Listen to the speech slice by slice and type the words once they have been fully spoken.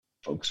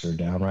folks are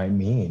downright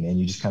mean. And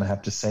you just kind of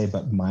have to say,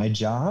 but my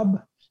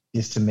job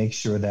is to make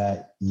sure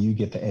that you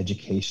get the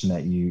education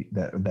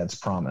that's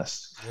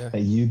promised,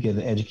 that you get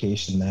the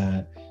education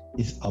that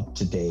is up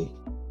to date.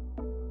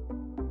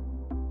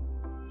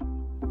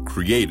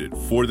 Created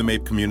for the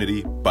MAPE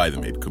community by the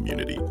MAPE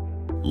community.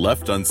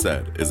 Left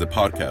Unsaid is a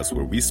podcast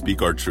where we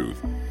speak our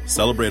truth,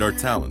 celebrate our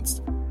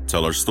talents,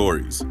 tell our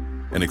stories,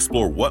 and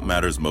explore what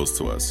matters most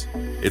to us.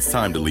 It's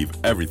time to leave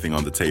everything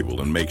on the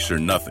table and make sure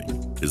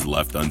nothing is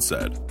left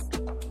unsaid.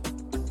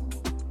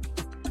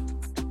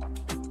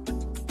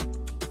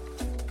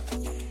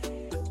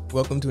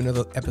 Welcome to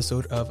another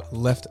episode of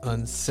Left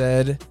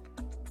Unsaid.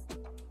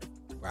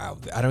 Wow,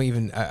 I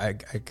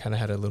kind of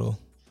had a little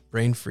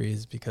brain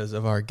freeze because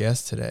of our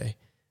guest today.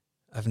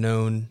 I've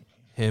known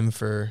him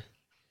for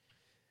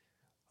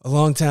a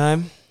long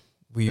time.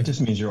 It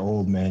just means you're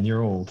old, man.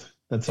 You're old.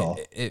 That's all.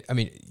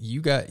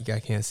 I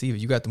can't see, but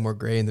you got the more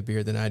gray in the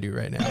beard than I do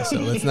right now. So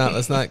let's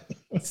not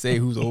say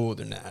who's old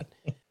or not.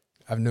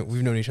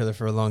 We've known each other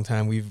for a long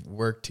time. We've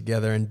worked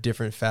together in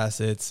different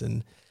facets,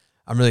 and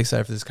I'm really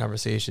excited for this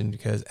conversation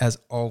because, as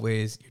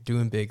always, you're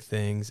doing big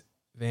things.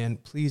 Van,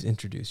 please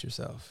introduce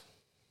yourself.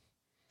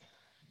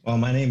 Well,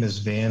 my name is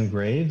Van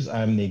Graves.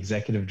 I'm the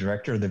executive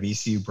director of the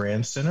VCU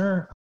Brand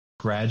Center,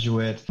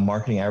 graduate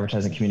marketing,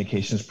 advertising,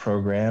 communications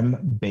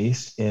program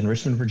based in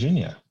Richmond,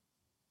 Virginia.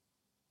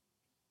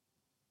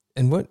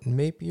 And what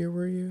MAPE year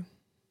were you?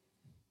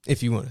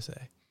 If you want to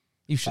say.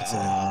 You should say.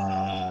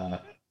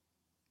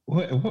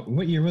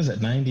 What year was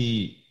it?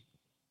 90?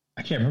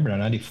 I can't remember now.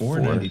 94?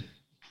 90?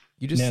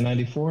 You just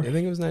 94? I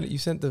think it was 90. You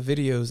sent the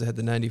videos that had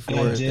the 94.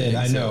 I did.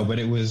 I know, but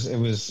it was a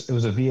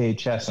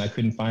VHS, and I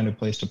couldn't find a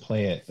place to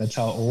play it. That's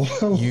how old.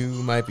 You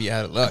might be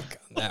out of luck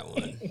on that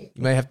one. You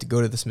might have to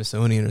go to the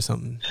Smithsonian or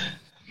something.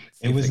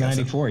 It was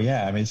 94.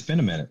 Yeah. I mean, it's been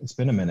a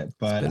minute,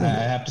 but I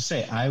have to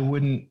say, I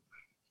wouldn't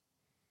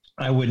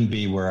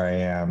be where I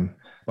am,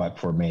 but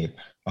for MAPE,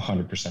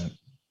 100%.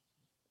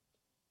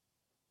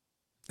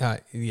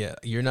 Yeah,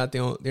 you're not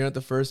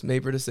the first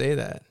MAPER to say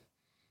that,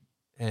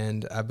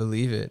 and I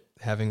believe it.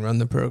 Having run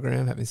the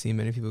program, having seen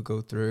many people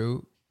go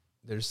through,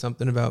 there's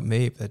something about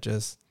MAPE that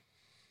just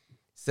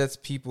sets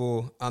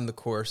people on the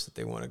course that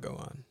they want to go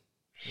on,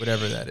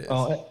 whatever that is.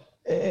 Oh,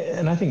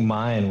 and I think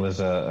mine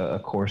was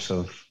a course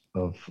of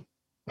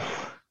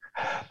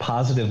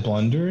positive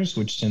blunders,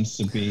 which tends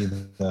to be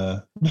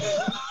the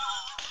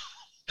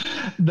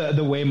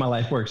the way my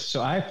life works.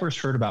 So I first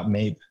heard about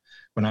MAPE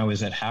when I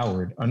was at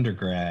Howard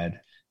undergrad,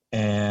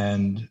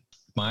 and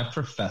my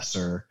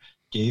professor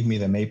gave me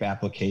the MAPE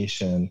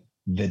application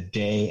the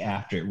day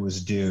after it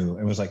was due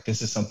and was like,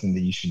 this is something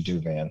that you should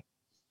do, Van.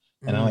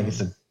 And I'm like,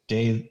 it's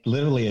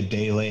literally a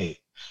day late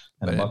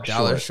and but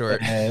 $1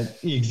 short.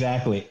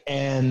 Exactly.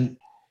 And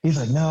he's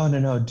like,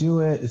 no, do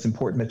it. It's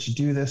important that you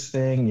do this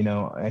thing. You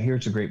know, I hear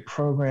it's a great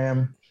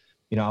program.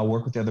 You know, I'll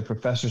work with the other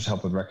professors,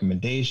 help with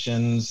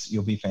recommendations.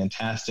 You'll be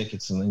fantastic.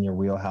 It's in your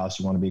wheelhouse.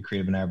 You want to be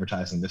creative in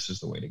advertising. This is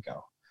the way to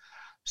go.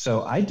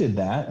 So I did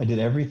that. I did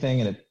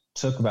everything. And it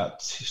took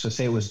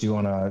say it was due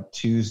on a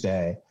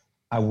Tuesday.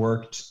 I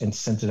worked and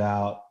sent it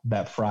out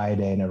that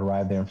Friday, and it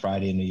arrived there on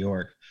Friday in New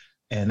York.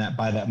 And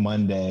by that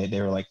Monday,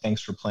 they were like,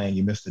 thanks for playing.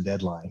 You missed the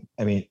deadline.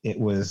 I mean, that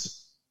was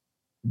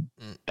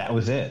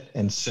it.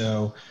 And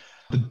so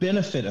the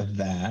benefit of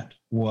that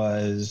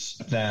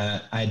was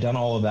that I had done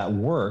all of that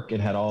work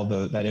and had all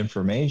that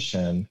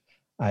information.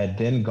 I had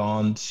then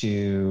gone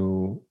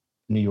to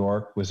New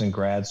York, was in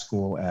grad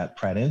school at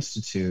Pratt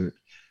Institute,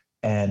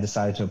 and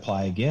decided to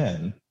apply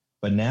again.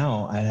 But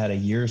now I had a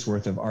year's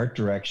worth of art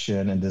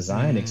direction and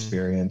design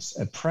experience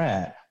at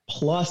Pratt,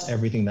 plus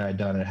everything that I'd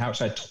done at Howard.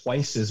 So I had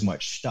twice as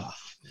much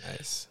stuff.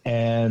 Nice.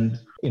 And,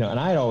 you know, and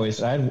I'd always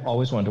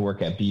wanted to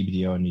work at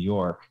BBDO in New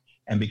York.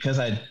 And because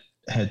I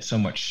had so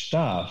much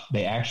stuff,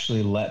 they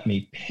actually let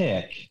me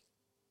pick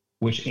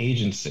which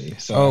agency.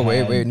 So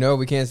wait. No,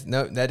 we can't.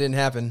 No, that didn't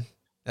happen.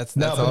 That's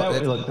all.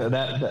 It was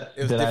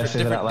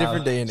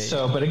different day and age.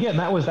 So, but again,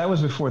 that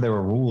was before there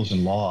were rules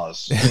and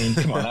laws. I mean,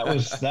 come on,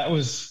 that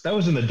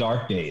was in the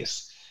dark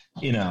days,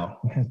 you know,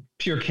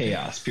 pure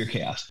chaos.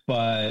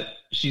 But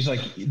she's like,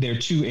 there are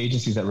two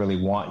agencies that really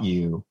want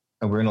you,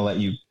 and we're going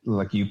to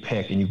let you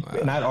pick.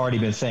 And I'd already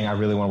been saying, I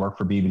really want to work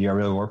for BBDO. I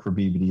really work for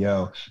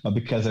BBDO, but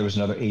because there was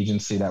another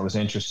agency that was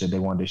interested, they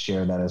wanted to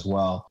share that as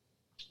well.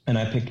 And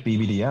I picked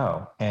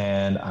BBDO,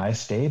 and I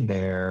stayed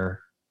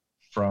there.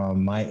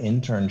 From my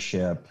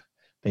internship,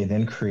 they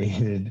then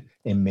created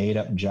a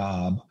made-up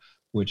job,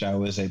 which I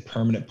was a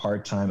permanent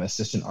part-time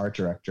assistant art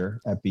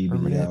director at BBDO.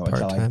 Permanent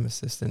part-time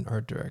assistant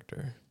art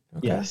director.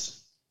 Okay.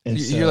 Yes. And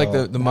you're like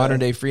the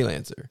modern-day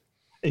freelancer.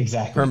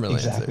 Exactly. Permanent.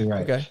 Exactly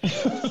right. Okay.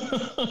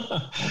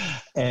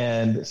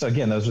 And so,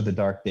 again, those were the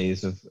dark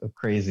days of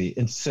crazy.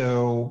 And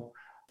so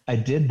I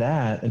did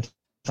that until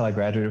I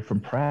graduated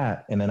from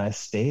Pratt, and then I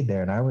stayed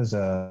there, and I was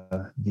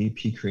a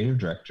VP creative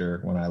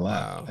director when I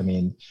left. Wow. I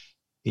mean,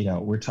 you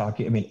know,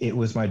 it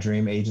was my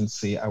dream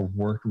agency. I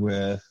worked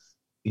with,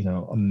 you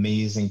know,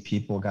 amazing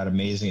people, got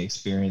amazing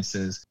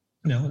experiences,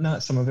 you know,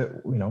 not some of it,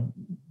 you know,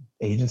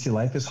 agency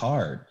life is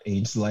hard.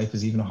 Agency life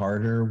is even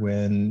harder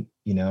when,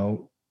 you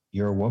know,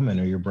 you're a woman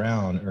or you're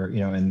brown or, you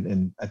know,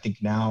 and I think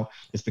now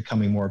it's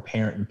becoming more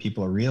apparent and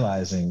people are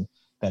realizing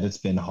that it's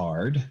been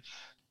hard.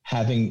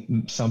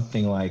 Having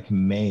something like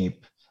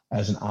MAPE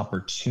as an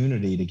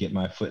opportunity to get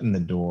my foot in the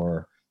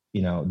door,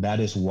 you know, that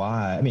is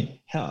why, I mean,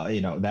 hell,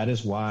 you know, that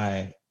is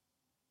why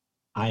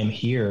I am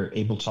here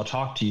able to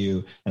talk to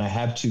you. And I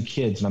have 2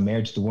 kids and I'm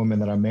married to the woman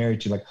that I'm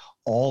married to. Like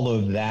all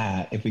of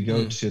that, if we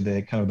go to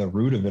the kind of the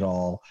root of it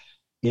all,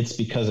 it's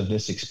because of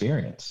this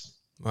experience.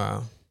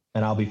 Wow.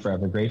 And I'll be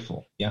forever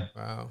grateful. Yeah.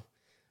 Wow.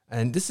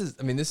 And this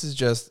is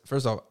just,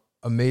 first off,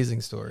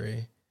 amazing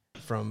story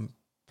from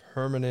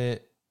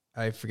permanent,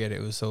 I forget,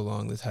 it was so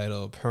long, the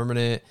title,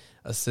 permanent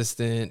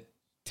assistant,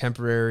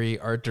 temporary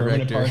art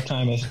director.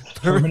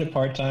 Permanent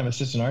part-time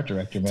assistant art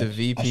director, man. To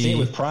VP. I say it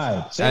with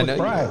pride. Say it with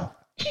pride.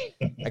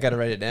 I got to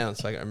write it down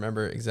so I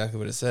remember exactly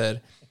what it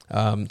said.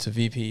 To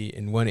VP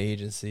in one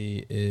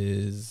agency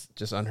is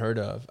just unheard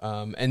of.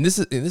 And this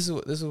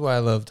is why I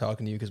love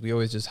talking to you, because we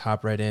always just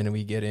hop right in and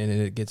we get in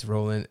and it gets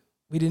rolling.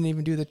 We didn't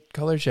even do the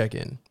color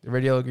check-in, the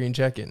red, yellow, green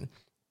check-in.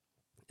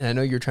 And I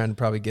know you're trying to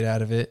probably get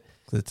out of it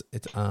because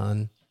it's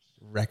on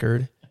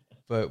record,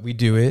 but we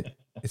do it.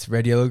 It's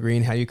red, yellow,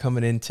 green. How you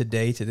coming in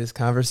today to this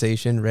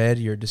conversation? Red,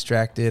 you're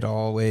distracted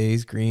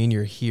always. Green,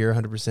 you're here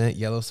 100%.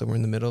 Yellow, somewhere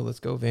in the middle. Let's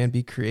go, Van.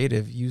 Be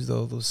creative. Use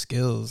those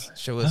skills.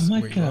 Show us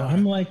where you are.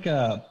 I'm like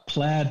a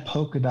plaid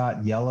polka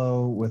dot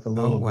yellow with a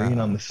little green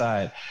on the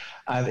side.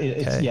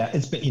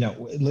 It's been, you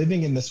know,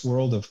 living in this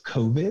world of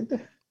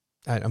COVID.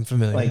 I'm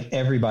familiar. Like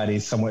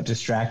everybody's somewhat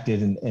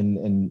distracted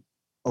and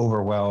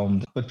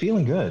overwhelmed, but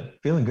feeling good.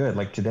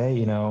 Like today,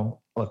 you know,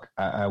 look,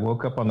 I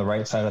woke up on the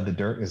right side of the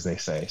dirt, as they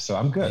say. So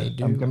I'm good.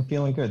 I'm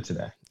feeling good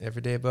today.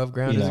 Every day above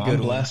ground is a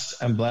good one.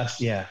 I'm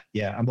blessed. Yeah,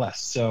 I'm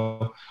blessed.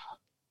 So,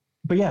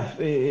 but yeah,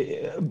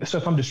 so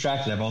if I'm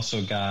distracted, I've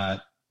also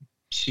got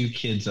 2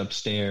 kids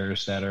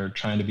upstairs that are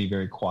trying to be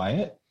very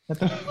quiet at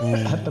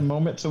the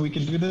moment so we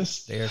can do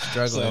this. They are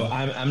struggling. So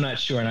I'm not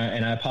sure.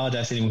 And I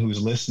apologize to anyone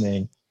who's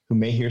listening who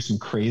may hear some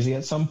crazy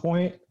at some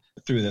point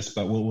through this,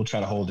 but we'll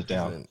try to hold it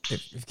down.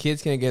 If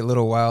kids can get a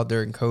little wild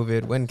during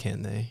COVID, when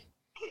can they?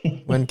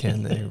 When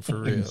can they? For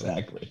real.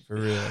 Exactly. For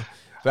real.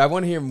 But I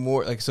want to hear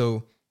more. Like,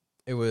 so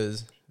it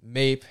was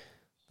MAPE,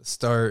 the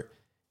start,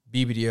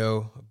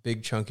 BBDO, a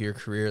big chunk of your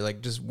career.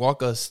 Like, just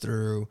walk us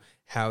through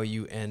how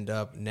you end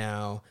up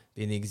now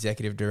being the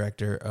executive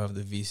director of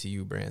the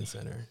VCU Brand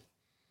Center.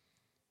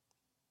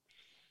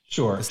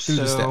 Sure.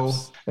 So,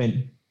 I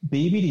mean,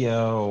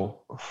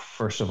 BBDO,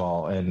 first of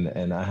all,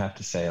 and I have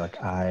to say,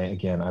 like,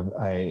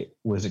 I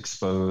was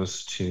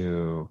exposed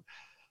to,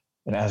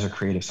 and as a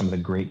creative, some of the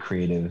great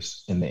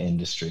creatives in the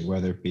industry,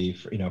 whether it be,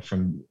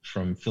 from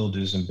Phil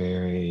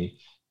Dusenberry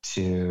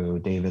to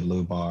David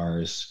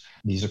Lubars.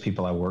 These are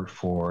people I worked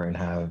for and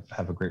have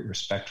a great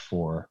respect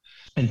for,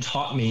 and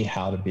taught me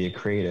how to be a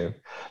creative.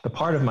 The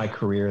part of my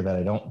career that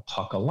I don't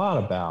talk a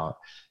lot about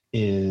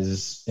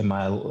is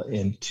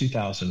in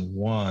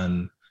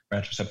 2001, right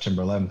after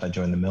September 11th, I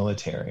joined the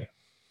military.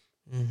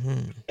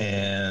 Mm-hmm.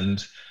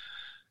 And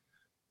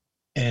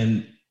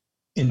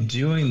in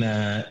doing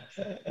that,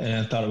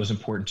 and I thought it was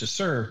important to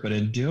serve, but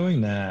in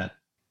doing that,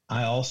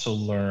 I also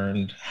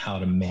learned how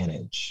to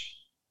manage.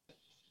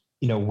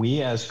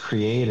 We as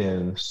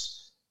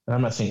creatives, and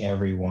I'm not saying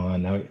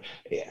everyone,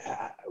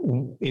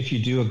 if you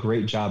do a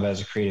great job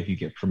as a creative, you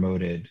get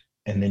promoted,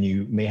 and then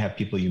you may have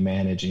people you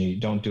manage and you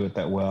don't do it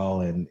that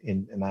well. And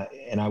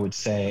I would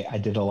say I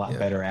did a lot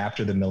better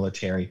after the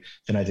military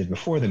than I did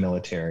before the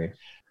military.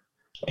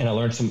 And I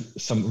learned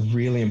some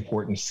really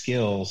important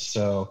skills.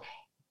 So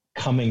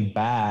coming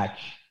back,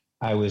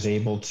 I was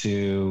able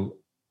to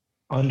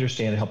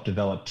understand and help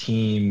develop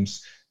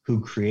teams who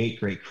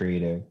create great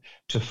creative,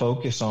 to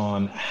focus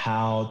on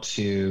how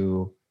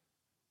to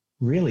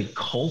really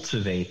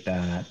cultivate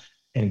that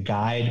and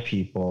guide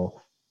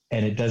people.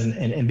 And it doesn't,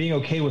 and being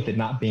okay with it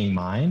not being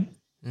mine.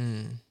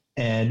 Mm.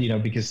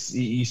 And, because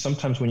you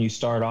sometimes when you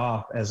start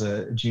off as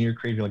a junior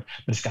creative, you're like,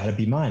 but it's got to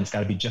be mine. It's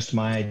got to be just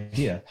my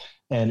idea.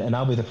 And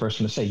I'll be the first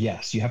one to say,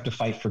 yes, you have to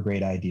fight for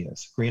great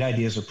ideas. Great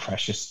ideas are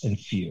precious and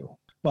few,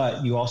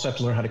 but you also have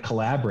to learn how to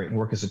collaborate and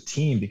work as a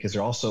team, because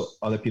there are also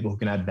other people who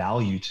can add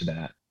value to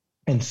that.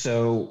 And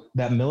so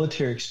that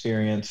military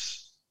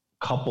experience,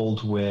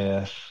 coupled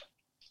with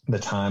the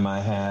time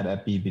I had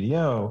at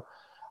BBDO,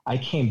 I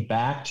came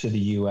back to the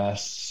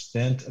U.S.,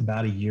 spent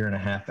about 1.5 years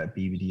at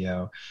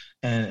BBDO,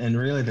 and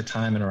really the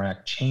time in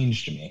Iraq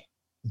changed me.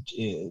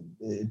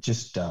 It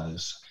just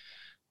does.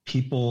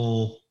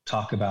 People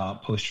talk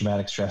about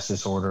post-traumatic stress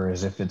disorder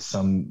as if it's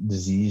some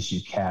disease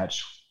you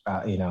catch,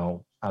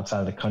 outside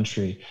of the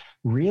country.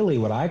 Really,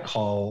 what I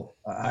call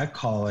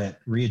it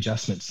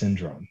readjustment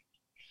syndrome,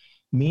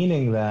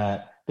 meaning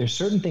that there's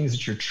certain things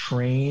that you're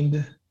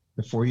trained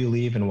before you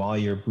leave and while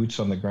you're boots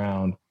on the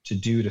ground to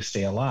do to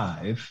stay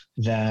alive,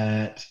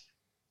 that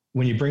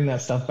when you bring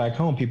that stuff back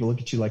home, people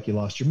look at you like you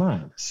lost your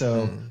mind.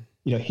 So,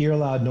 hear a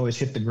loud noise,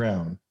 hit the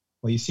ground.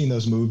 Well, you've seen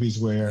those movies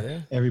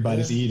where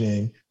everybody's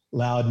eating,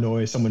 loud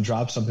noise, someone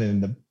drops something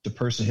and the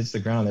person hits the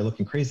ground, they're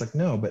looking crazy. Like,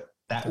 no, but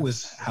That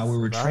was how we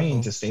were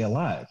trained to stay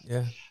alive.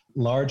 Yeah.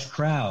 Large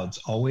crowds,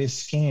 always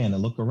scan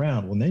and look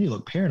around. Well, then you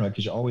look paranoid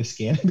because you're always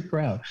scanning the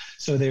crowd.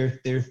 So there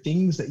are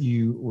things that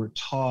you were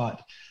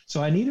taught.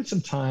 So I needed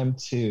some time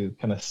to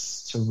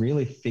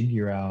really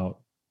figure out,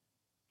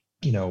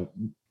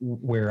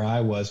 where I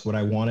was, what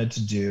I wanted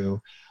to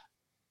do,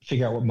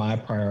 figure out what my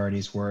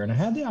priorities were. And I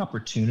had the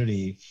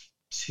opportunity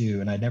to,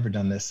 and I'd never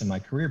done this in my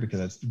career because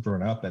I've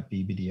grown up at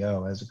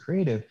BBDO as a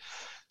creative,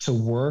 to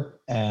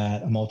work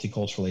at a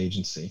multicultural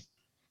agency.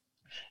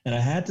 And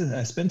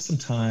I spent some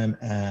time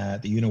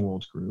at the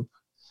Uniworld Group,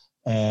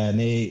 and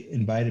they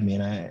invited me,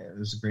 and it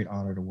was a great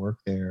honor to work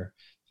there,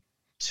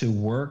 to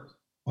work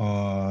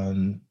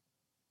on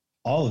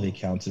all of the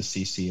accounts as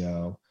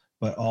CCO,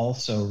 but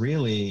also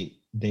really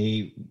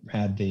they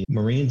had the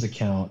Marines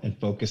account and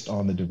focused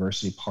on the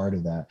diversity part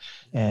of that.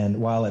 And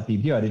while at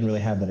BBDO, I didn't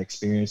really have that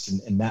experience,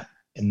 and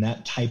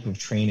that type of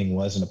training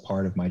wasn't a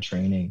part of my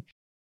training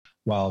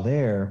while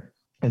there.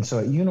 And so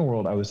at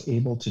Uniworld, I was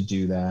able to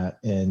do that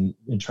and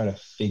try to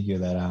figure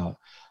that out.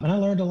 And I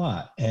learned a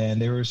lot. And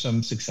there were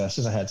some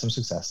successes. I had some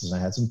successes. I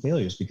had some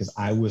failures because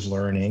I was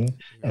learning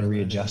and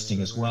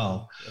readjusting as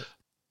well.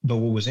 But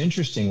what was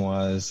interesting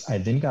was I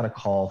then got a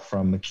call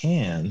from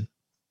McCann.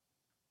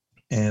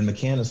 And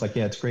McCann is like,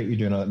 yeah, it's great you're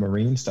doing all that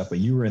Marine stuff, but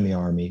you were in the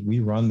Army.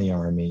 We run the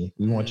Army.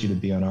 We want you to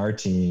be on our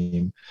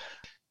team.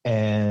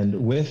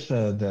 And with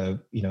the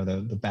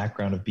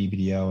background of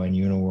BBDO and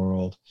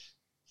Uniworld,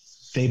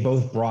 they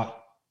both brought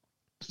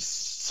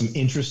some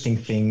interesting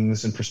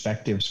things and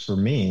perspectives for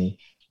me,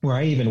 where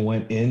I even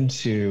went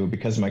into,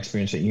 because of my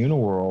experience at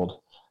Uniworld,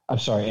 to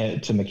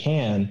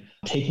McCann,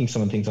 taking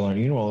some of the things I learned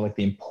at Uniworld, like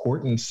the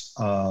importance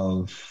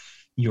of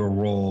your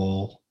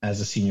role as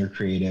a senior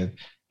creative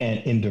and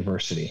in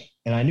diversity.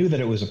 And I knew that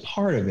it was a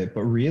part of it,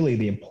 but really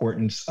the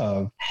importance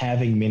of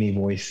having many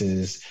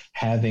voices,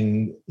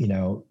 having,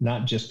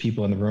 not just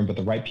people in the room, but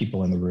the right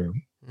people in the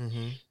room.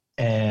 Mm-hmm.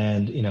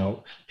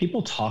 And,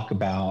 people talk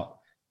about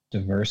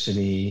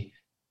diversity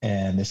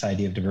and this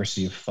idea of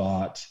diversity of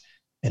thought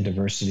and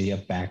diversity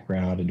of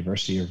background and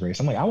diversity of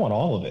race. I'm like, I want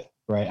all of it,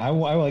 right? I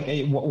like,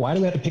 hey, why do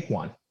we have to pick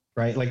one,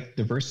 right? Like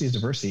diversity is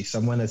diversity,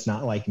 someone that's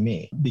not like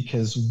me.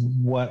 Because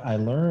what I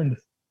learned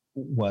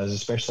was,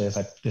 especially as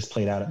this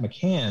played out at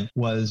McCann,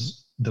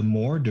 was the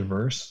more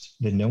diverse,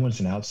 then no one's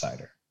an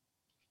outsider.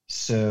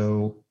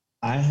 So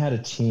I had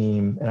a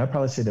team, and I'd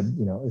probably say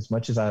that, as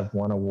much as I've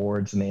won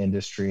awards in the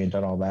industry and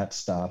done all that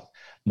stuff,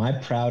 my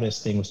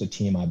proudest thing was the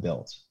team I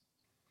built.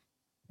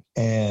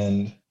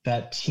 And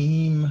that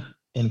team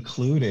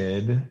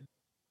included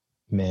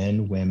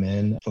men,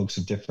 women, folks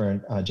of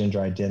different gender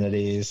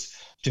identities,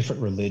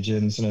 different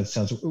religions. And it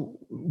sounds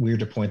weird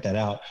to point that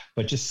out,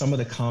 but just some of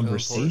the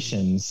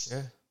conversations.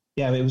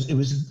 Yeah, it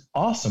was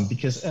awesome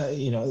because,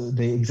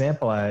 the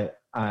example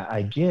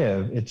I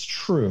give, it's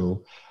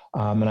true.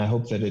 And I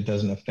hope that it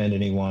doesn't offend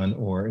anyone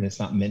and it's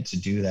not meant to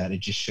do that.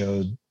 It just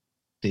showed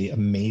the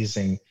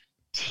amazing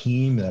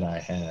team that I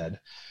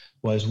had.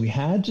 Was we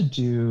had to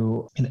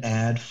do an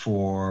ad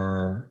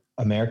for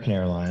American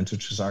Airlines,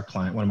 which was our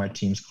client, one of my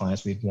team's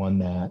clients. We'd won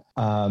that.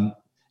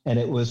 And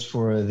it was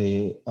for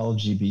the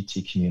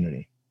LGBT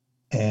community.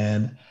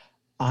 And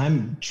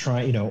I'm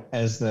trying,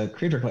 as the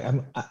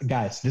creator,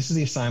 guys, this is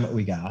the assignment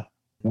we got.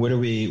 What are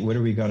we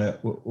going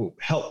to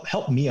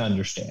help me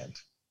understand?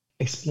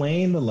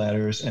 Explain the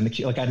letters and the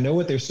Q. Like, I know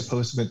what they're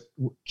supposed to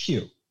be.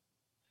 Q.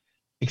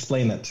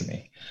 Explain that to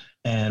me.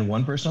 And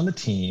one person on the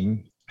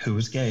team who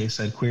was gay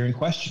said queer and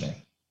questioning.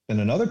 Then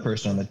another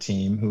person on the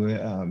team who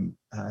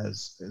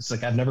it's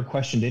like, I've never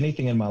questioned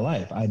anything in my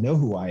life. I know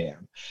who I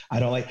am. I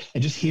don't like,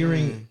 and just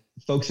hearing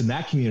folks in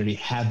that community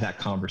have that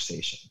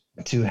conversation.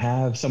 To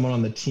have someone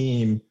on the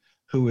team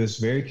who is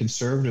very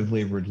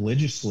conservatively,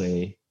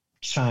 religiously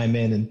chime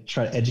in and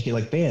try to educate,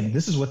 like, man,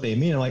 this is what they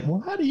mean. I'm like,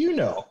 well, how do you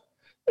know?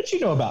 What you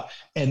know about?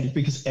 And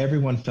because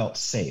everyone felt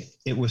safe.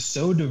 It was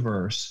so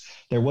diverse.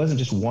 There wasn't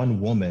just one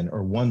woman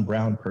or one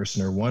brown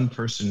person or one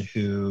person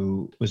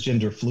who was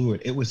gender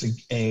fluid. It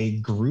was a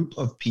group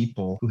of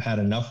people who had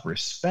enough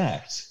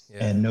respect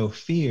and no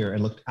fear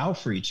and looked out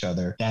for each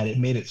other that it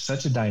made it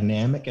such a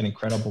dynamic and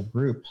incredible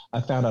group.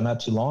 I found out not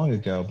too long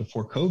ago,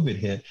 before COVID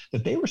hit,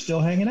 that they were still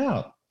hanging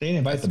out. They didn't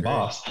invite the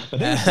boss, but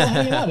they were still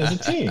hanging out as a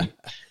team.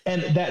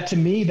 And that, to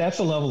me, that's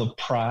a level of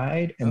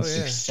pride and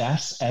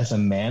success as a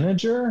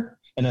manager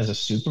and as a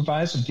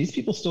supervisor. These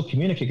people still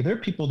communicate. There are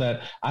people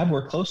that I've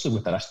worked closely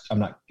with that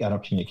I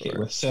don't communicate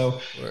with.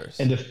 So,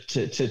 and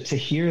to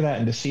hear that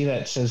and to see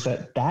that says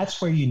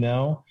that's where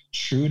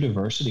true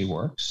diversity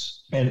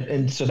works.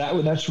 And so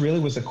that's really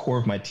was the core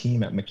of my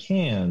team at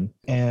McCann.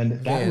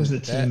 And that was the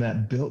team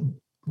that built.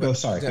 Go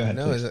ahead.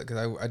 No,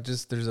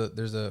 because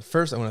there's a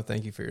first. I want to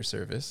thank you for your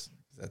service.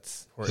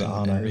 That's an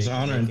honor. It's an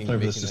honor and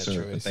privilege to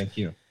serve. Thank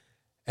you.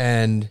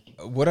 And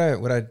what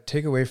I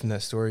take away from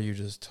that story you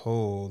just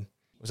told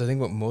was, I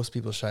think, what most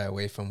people shy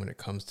away from when it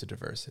comes to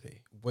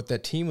diversity. What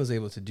that team was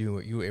able to do,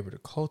 what you were able to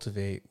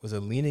cultivate, was a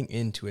leaning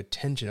into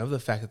attention of the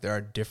fact that there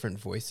are different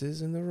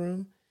voices in the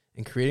room,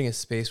 and creating a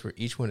space where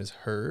each one is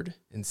heard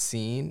and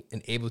seen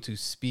and able to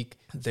speak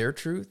their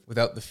truth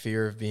without the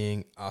fear of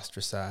being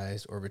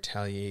ostracized or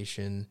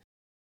retaliation.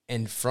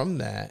 And from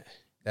that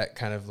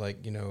kind of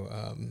like,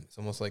 it's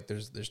almost like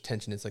there's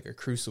tension. It's like a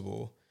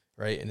crucible,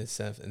 right, in a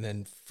sense. And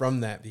then from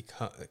that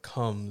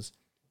comes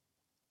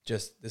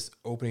just this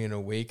opening and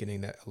awakening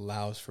that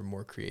allows for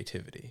more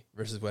creativity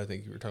versus what I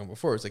think you were talking about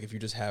before. It's like if you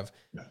just have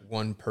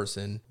one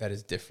person that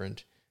is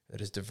different, that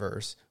is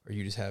diverse, or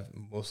you just have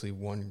mostly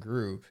one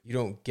group, you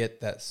don't get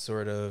that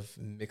sort of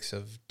mix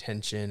of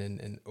tension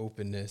and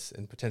openness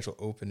and potential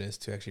openness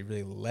to actually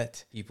really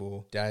let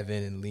people dive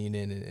in and lean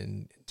in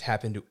and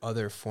tap into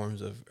other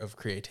forms of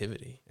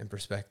creativity and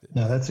perspective.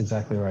 No, that's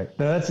exactly right.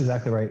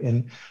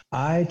 And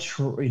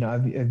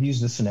I've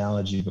used this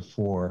analogy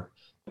before.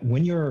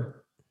 When you're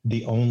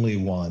the only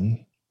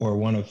one or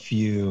one of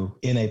few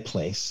in a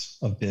place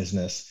of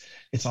business,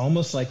 it's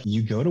almost like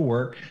you go to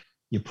work,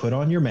 you put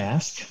on your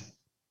mask,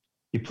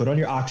 you put on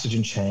your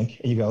oxygen tank,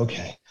 and you go,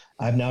 okay,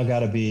 I've now got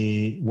to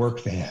be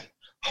work fan.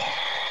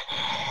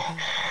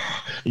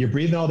 You're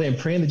breathing all day and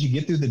praying that you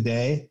get through the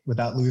day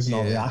without losing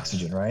all the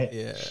oxygen, right?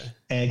 Yeah.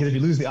 And because if you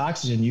lose the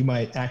oxygen, you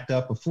might act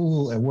up a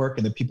fool at work,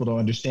 and then people don't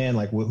understand,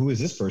 like, well, who is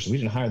this person? We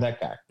didn't hire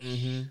that guy.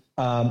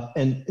 Mm-hmm.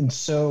 And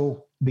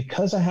so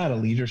because I had a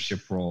leadership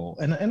role,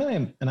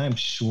 and I'm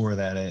sure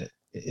that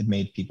it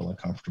made people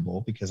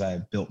uncomfortable because I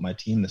built my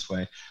team this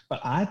way, but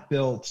I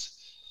built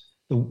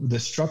the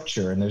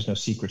structure, and there's no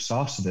secret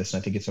sauce to this,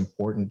 and I think it's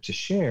important to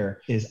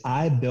share, is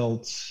I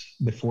built,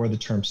 before the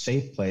term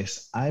safe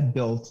place, I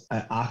built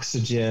an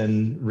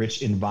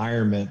oxygen-rich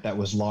environment that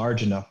was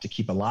large enough to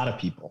keep a lot of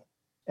people.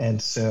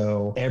 And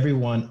so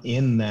everyone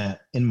in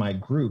my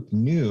group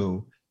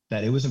knew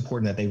that it was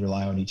important that they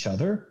rely on each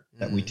other,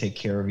 that we take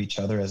care of each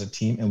other as a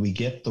team, and we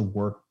get the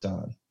work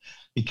done.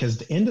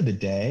 Because at the end of the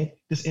day,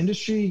 this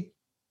industry,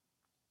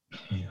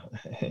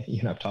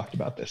 I've talked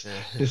about this.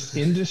 This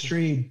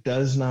industry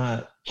does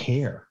not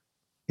care.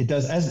 It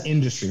does as an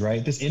industry,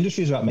 right? This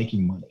industry is about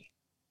making money.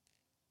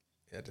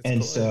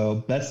 And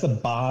so that's the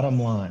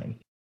bottom line.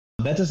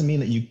 That doesn't mean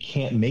that you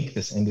can't make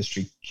this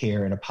industry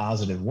care in a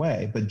positive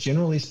way. But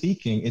generally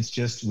speaking, it's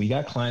just, we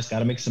got clients, got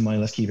to make some money.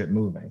 Let's keep it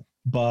moving.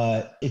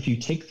 But if you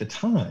take the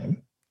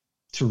time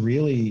to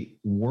really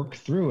work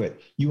through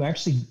it, you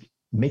actually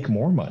make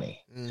more money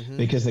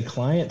because the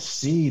clients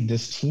see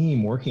this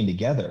team working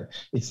together.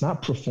 It's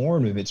not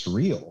performative, it's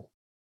real.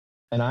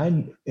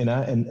 And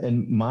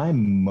my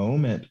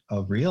moment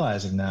of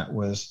realizing that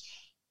was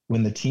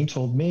when the team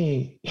told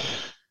me,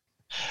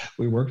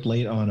 we worked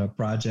late on a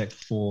project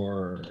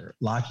for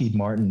Lockheed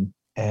Martin,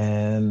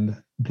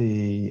 and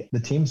the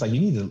team's like, you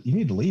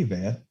need to leave,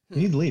 man.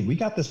 You need to leave. We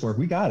got this work.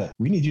 We got it.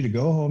 We need you to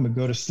go home and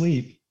go to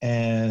sleep,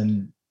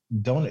 and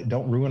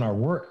don't ruin our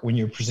work when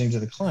you're presenting to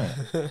the client.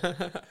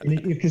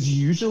 Because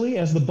usually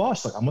as the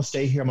boss, like, I'm going to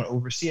stay here. I'm going to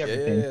oversee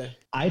everything. Yeah.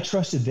 I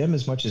trusted them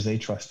as much as they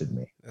trusted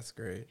me. That's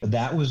great. But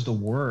that was the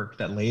work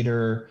that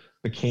later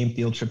became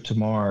Field Trip to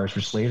Mars,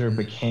 which later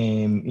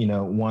became,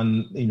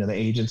 the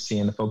agency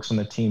and the folks on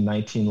the team,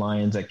 19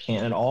 Lions at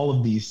Canton, and all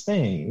of these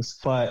things.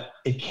 But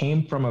it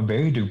came from a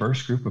very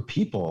diverse group of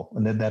people,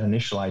 and that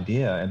initial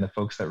idea and the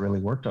folks that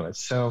really worked on it.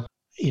 So,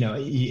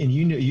 and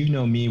you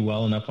know me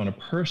well enough on a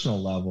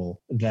personal level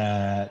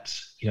that,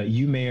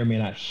 you may or may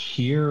not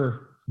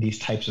hear these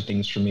types of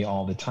things from me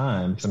all the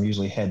time because I'm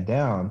usually head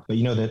down, but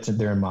that's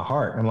they're in my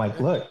heart. I'm like,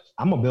 look,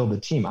 I'm gonna build a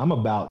team. I'm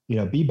about,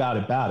 be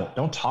about it.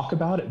 Don't talk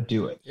about it,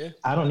 do it. Yeah.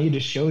 I don't need to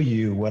show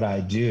you what I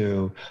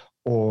do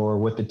or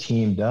what the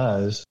team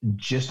does.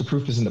 Just the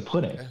proof is in the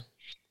pudding. Yeah.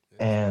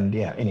 And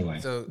anyway.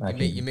 So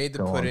you made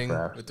the pudding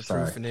with the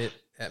proof in it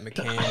at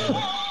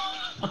McCann.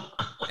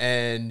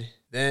 And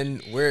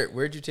then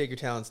where'd you take your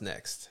talents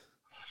next?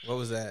 What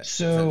was that?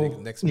 So was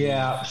that next move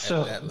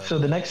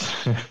the next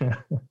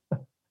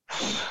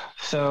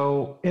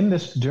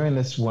during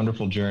this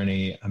wonderful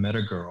journey, I met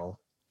a girl.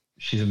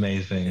 She's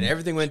amazing. And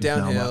everything went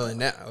downhill.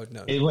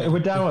 It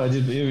went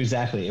downhill.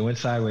 Exactly. It went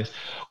sideways.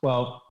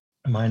 Well,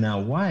 my now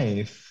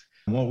wife,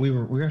 we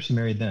were actually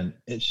married then.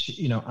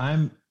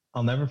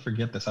 I'll never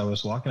forget this. I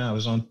was walking out, I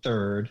was on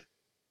 3rd,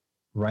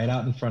 right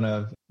out in front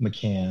of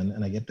McCann,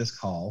 and I get this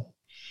call.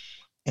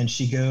 And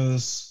she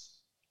goes,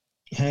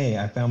 hey,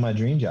 I found my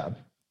dream job.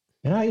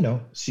 And I,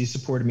 she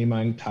supported me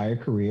my entire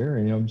career,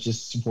 and,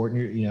 just supporting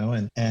her,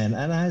 and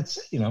I,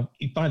 you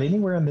find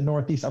anywhere in the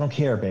Northeast, I don't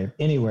care, babe,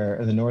 anywhere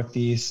in the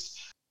Northeast,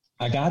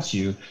 I got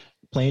you.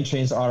 Plane,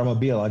 trains,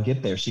 automobile, I'll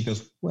get there. She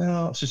goes,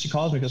 well, so she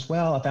calls me, goes,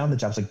 well, I found the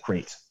job. I was like,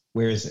 great.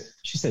 Where is it?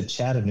 She said,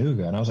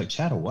 Chattanooga. And I was like,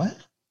 Chatta what?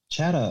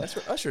 That's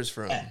where Usher's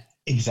from.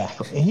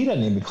 Exactly. And he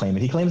doesn't even claim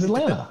it. He claims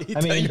Atlanta.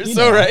 You're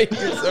so right.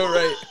 You're so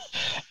right.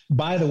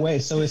 By the way,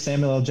 so is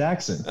Samuel L.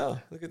 Jackson. Oh,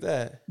 look at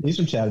that. He's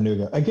from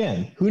Chattanooga.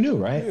 Again, who knew,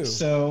 right? Who knew?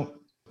 So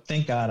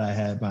thank God I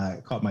had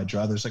caught my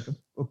druthers. Like,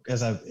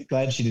 I'm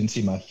glad she didn't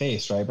see my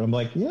face, right? But I'm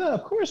like, yeah,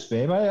 of course,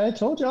 babe. I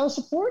told you I'll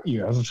support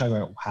you. I was trying to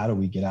go, how do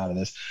we get out of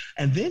this?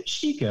 And then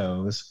she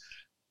goes,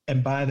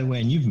 and by the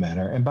way, and you've met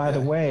her, and by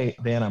the way,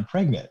 Dan, I'm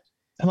pregnant.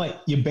 I'm like,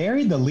 you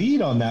buried the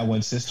lead on that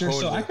one, sister.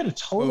 Totally. So I could have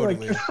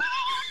totally.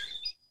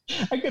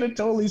 I could have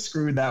totally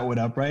screwed that one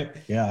up, right?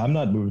 Yeah, I'm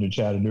not moving to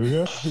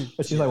Chattanooga.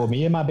 But she's like, well,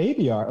 me and my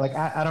baby are. Like,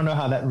 I don't know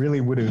how that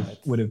really would have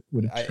It turned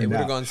would have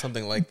out. gone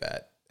something like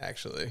that,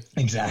 actually.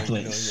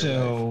 Exactly. Knowing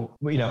So,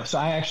 so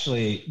I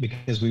actually,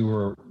 because we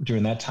were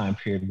during that time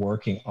period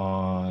working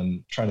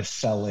on trying to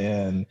sell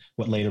in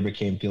what later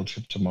became Field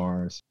Trip to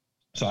Mars.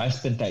 So I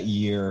spent that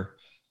year,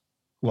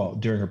 well,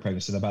 during her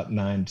pregnancy, about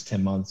 9 to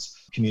 10 months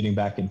commuting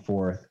back and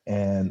forth.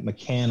 And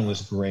McCann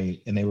was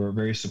great. And they were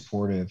very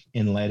supportive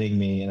in letting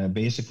me, and I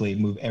basically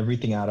moved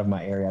everything out of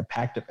my area. I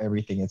packed up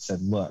everything and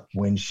said, look,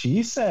 when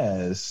she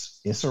says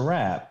it's a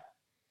wrap,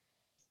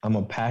 I'm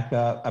going to pack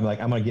up. I'm going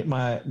to get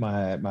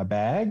my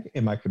bag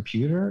and my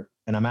computer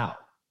and I'm out.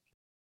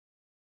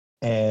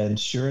 And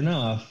sure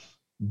enough,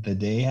 the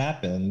day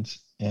happened.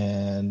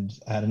 And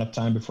I had enough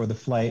time before the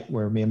flight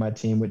where me and my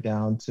team went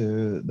down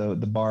to the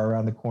bar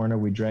around the corner.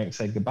 We drank,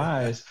 said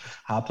goodbyes,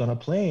 hopped on a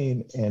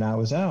plane, and I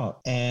was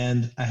out.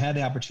 And I had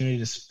the opportunity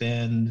to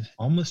spend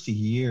almost a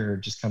year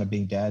just kind of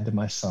being dad to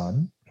my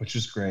son, which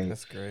was great.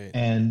 That's great.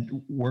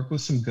 And work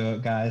with some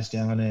guys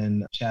down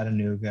in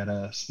Chattanooga at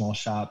a small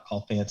shop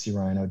called Fancy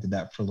Rhino. Did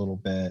that for a little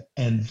bit.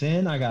 And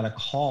then I got a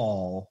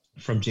call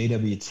from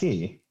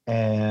JWT.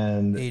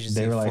 And agency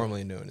they were like,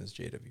 formerly known as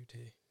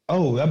JWT.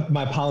 Oh,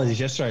 my apologies.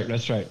 That's right.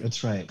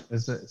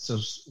 So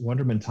it's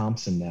Wonderman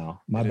Thompson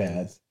now. My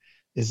bad.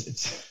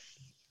 It's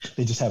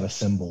they just have a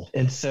symbol.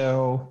 And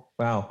so,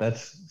 wow,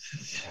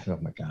 oh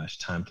my gosh,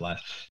 time flies.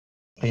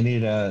 They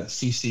needed a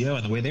CCO,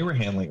 and the way they were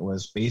handling it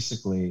was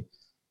basically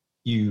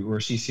you were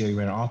CCO, you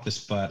ran an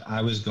office, but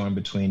I was going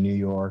between New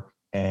York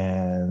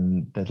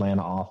and the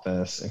Atlanta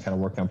office and kind of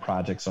working on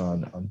projects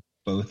on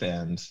both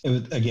ends. It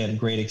was, again,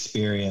 great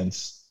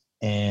experience.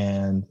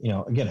 And,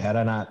 again, had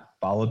I not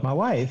followed my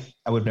wife,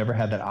 I would have never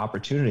had that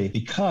opportunity,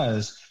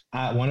 because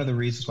one of the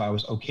reasons why I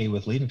was okay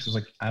with leaving, because I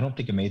was like, I don't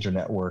think a major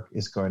network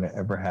is going to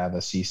ever have a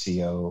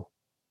CCO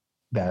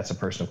that's a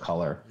person of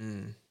color,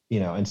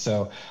 and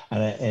so,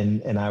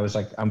 and I was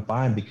like, I'm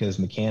fine, because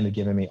McCann had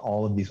given me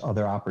all of these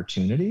other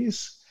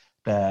opportunities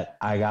that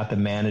I got the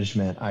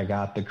management, I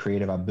got the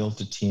creative, I built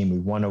a team, we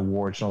won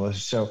awards and all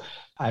this. So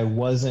I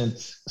wasn't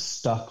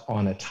stuck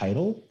on a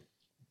title,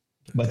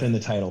 but then the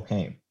title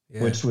came.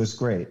 Yeah. Which was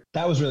great.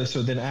 That was really,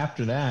 so then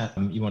after that,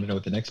 you want to know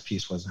what the next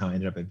piece was and how I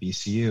ended up at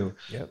VCU.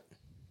 Yep.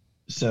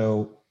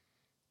 So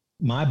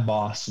my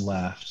boss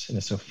left, and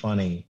it's so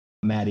funny,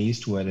 Matt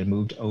Eastwood had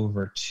moved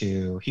over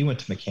he went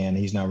to McCann,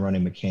 he's now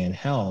running McCann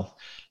Health.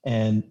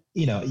 And,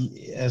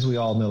 as we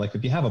all know, like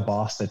if you have a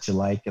boss that you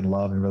like and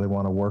love and really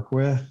want to work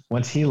with,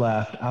 once he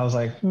left, I was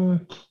like, Yeah,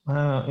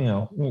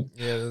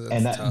 that's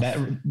and tough.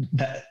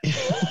 that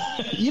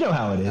you know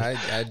how it is.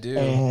 I do.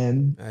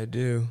 And I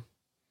do.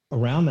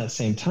 Around that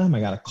same time,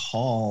 I got a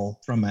call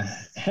from a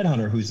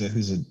headhunter who's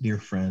a dear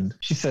friend.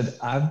 She said,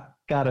 I've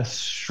got a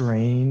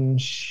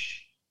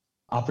strange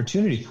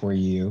opportunity for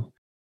you.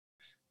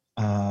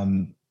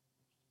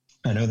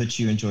 I know that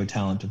you enjoy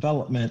talent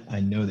development. I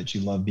know that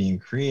you love being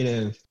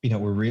creative.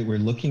 We're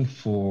looking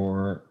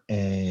for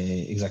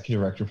a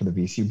executive director for the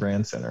VC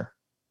Brand Center.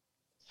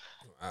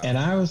 Wow. And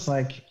I was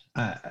like,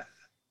 I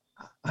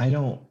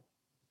don't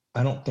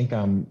think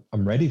I'm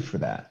ready for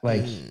that.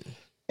 Like,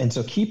 and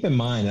so keep in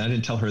mind, and I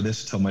didn't tell her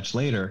this until much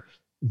later,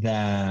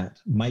 that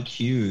Mike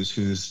Hughes,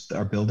 who's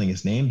our building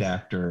is named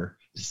after,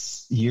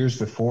 years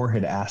before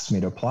had asked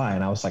me to apply.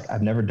 And I was like,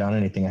 I've never done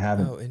anything. I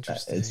haven't. Oh,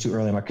 interesting. It's too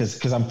early.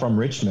 Because I'm from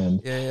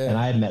Richmond. Yeah. And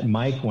I had met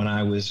Mike when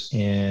I was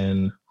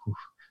in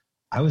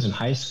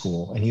high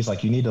school. And he's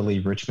like, you need to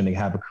leave Richmond to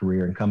have a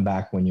career and come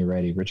back when you're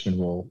ready. Richmond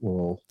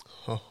will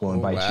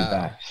invite you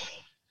back.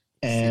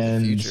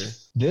 And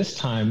this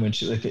time, when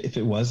if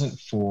it wasn't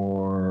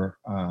for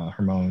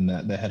Hermone,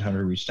 the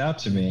headhunter reached out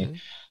to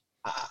me,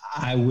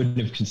 I wouldn't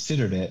have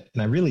considered it.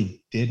 And I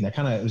really didn't.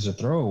 It was a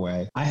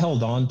throwaway. I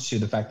held on to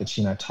the fact that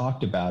she and I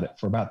talked about it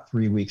for about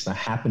 3 weeks. And I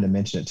happened to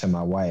mention it to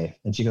my wife.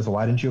 And she goes, well,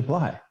 why didn't you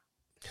apply?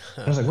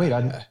 And I was like,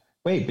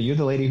 wait, but you're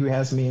the lady who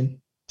has me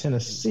in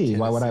Tennessee.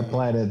 Why would I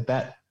apply to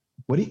that?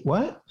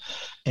 What?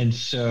 And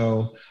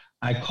so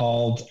I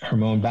called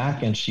Hermone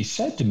back, and she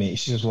said to me,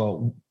 she says,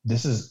 well,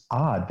 this is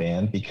odd,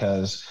 Dan,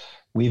 because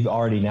we've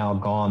already now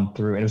gone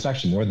through, and it was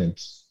actually more than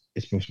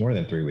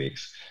 3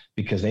 weeks,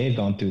 because they had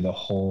gone through the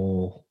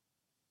whole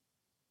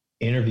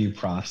interview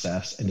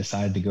process and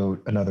decided to go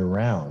another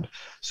round.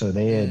 So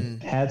they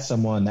had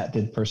someone, that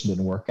person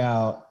didn't work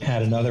out,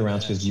 had another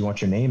round, because do you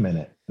want your name in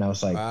it? And I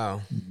was like,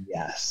 wow.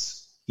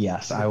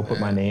 Yes, I will put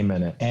my name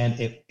in it. And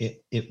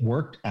it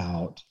worked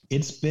out.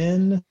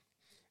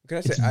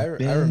 I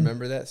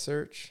remember that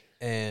search,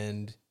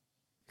 and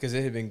because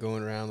it had been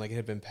going around, like it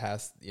had been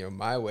passed,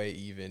 my way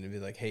even, and be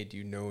like, hey, do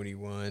you know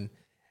anyone?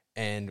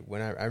 And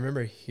when I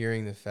remember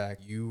hearing the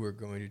fact you were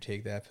going to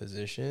take that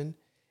position,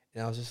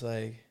 and I was just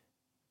like,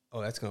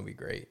 oh, that's going to be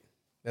great.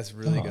 That's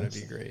really going to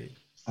be great.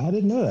 I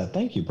didn't know that.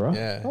 Thank you, bro.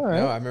 Yeah. All right.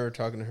 No, I remember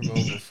talking to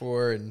Hermone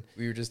before, and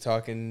we were just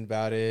talking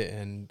about it,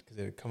 and because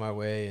it had come my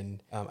way,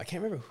 and I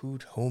can't remember who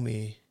told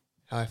me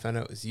how I found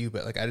out it was you,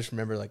 but like I just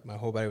remember like my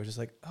whole body was just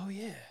like, oh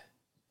yeah,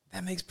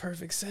 that makes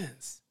perfect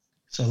sense.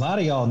 So a lot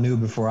of y'all knew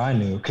before I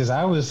knew, because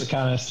I was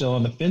kind of still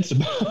on the fence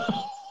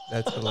about.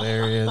 That's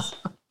hilarious.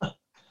 But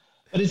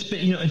it's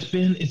been,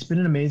 it's been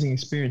an amazing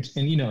experience.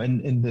 And,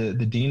 and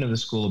the dean of the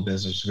School of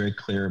Business is very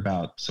clear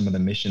about some of the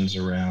missions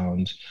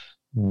around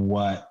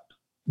what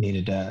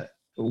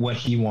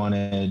he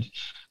wanted.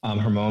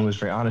 Hermone was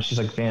very honest. She's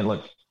like, Van,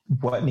 look,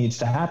 what needs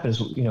to happen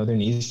is, there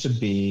needs to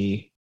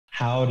be,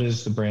 how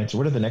does the brand, so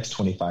what do the next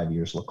 25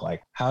 years look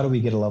like? How do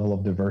we get a level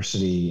of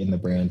diversity in the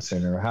brand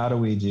center? How do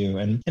we do,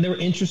 and there were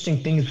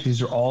interesting things, because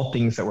these are all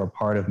things that were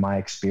part of my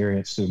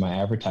experience through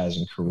my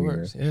advertising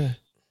career. Of course, yeah.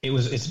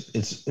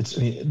 It's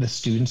the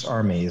students are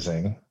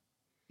amazing.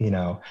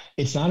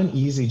 It's not an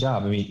easy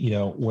job. I mean,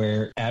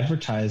 where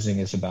advertising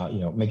is about,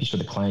 making sure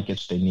the client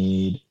gets what they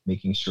need,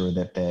 making sure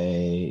that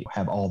they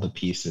have all the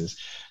pieces.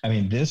 I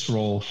mean, this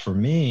role for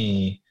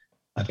me,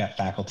 I've got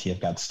faculty, I've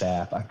got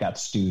staff, I've got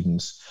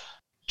students.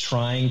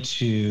 Trying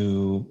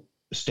to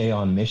stay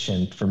on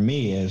mission for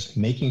me is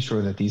making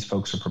sure that these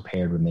folks are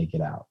prepared when they get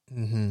out.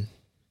 Mm-hmm.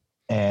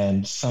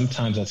 And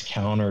sometimes that's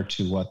counter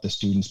to what the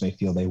students may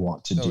feel they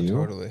want to do.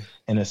 Totally.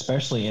 And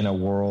especially in a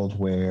world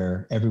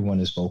where everyone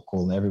is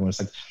vocal and everyone's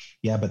like,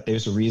 yeah, but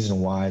there's a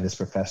reason why this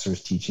professor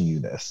is teaching you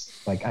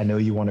this. Like, I know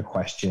you want to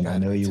question, I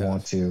know you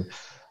want to,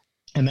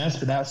 and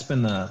that's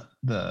been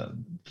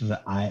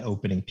the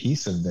eye-opening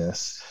piece of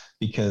this,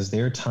 because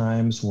there are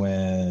times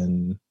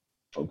when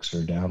folks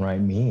are downright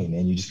mean,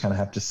 and you just kind of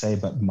have to say,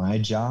 but my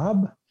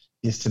job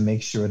is to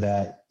make sure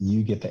that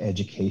you get the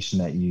education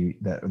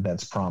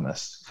that's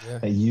promised,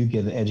 that you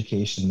get the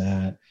education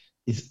that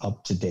is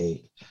up to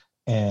date.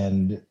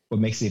 And what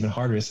makes it even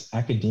harder is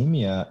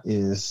academia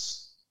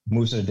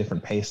moves at a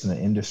different pace than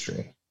the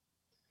industry.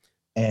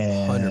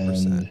 And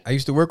 100%. I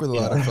used to work with a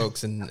lot of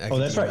folks in academia. Oh,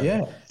 that's right.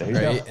 Yeah. There you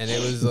go. And it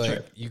was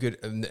like, you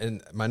could,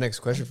 and my next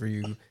question for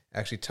you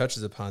actually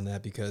touches upon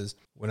that, because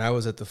when I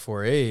was at the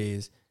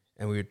 4As,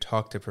 and we would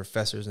talk to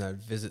professors, and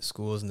I'd visit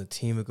schools, and the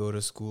team would go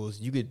to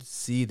schools, you could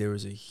see there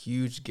was a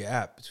huge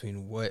gap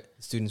between what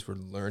students were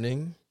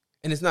learning.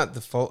 And it's not the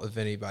fault of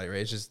anybody,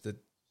 right? It's just that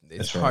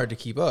it's hard to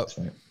keep up,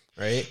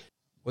 right?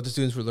 What the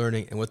students were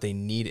learning and what they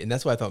needed. And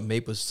that's why I thought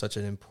MAPE was such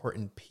an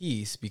important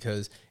piece,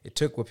 because it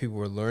took what people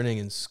were learning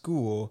in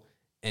school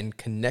and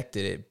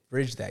connected it,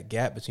 bridged that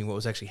gap between what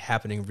was actually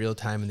happening real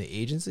time in the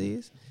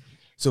agencies.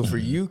 So for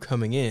you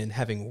coming in,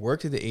 having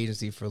worked at the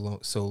agency for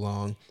so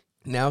long,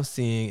 now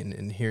seeing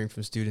and hearing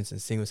from students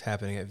and seeing what's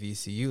happening at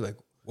VCU, like,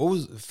 what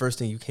was the first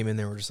thing you came in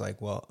there and were just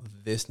like, well,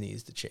 this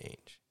needs to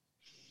change?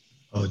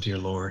 Oh, dear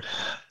Lord.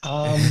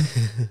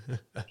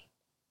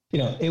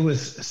 It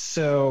was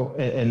so,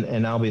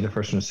 and I'll be the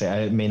first one to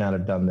say, I may not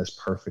have done this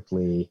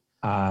perfectly.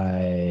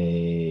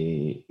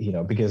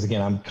 Because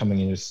again, I'm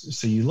coming in,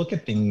 so you look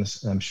at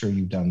things, and I'm sure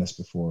you've done this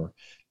before.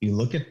 You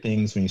look at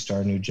things when you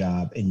start a new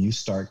job, and you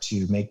start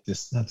to make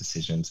not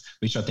decisions,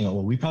 but you start thinking,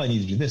 well, we probably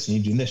need to do this, you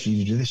need to do this, you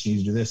need to do this, you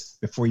need to do this,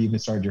 before you even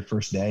started your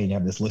first day, and you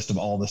have this list of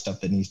all the stuff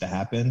that needs to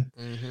happen.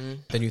 Mm-hmm.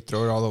 Then you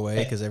throw it all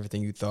away because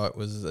everything you thought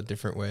was a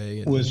different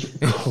way. Was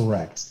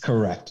correct,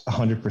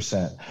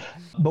 100%.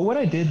 But what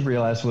I did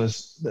realize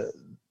was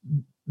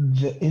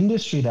the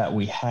industry that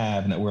we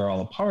have and that we're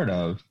all a part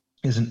of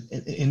is an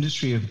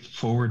industry of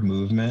forward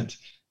movement,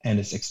 and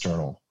it's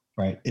external,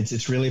 right?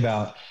 It's really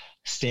about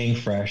staying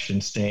fresh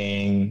and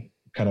staying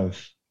kind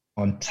of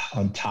on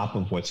top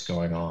of what's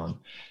going on.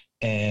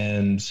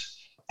 And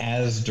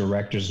as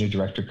new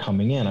director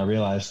coming in, I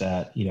realized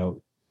that,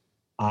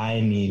 I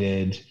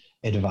needed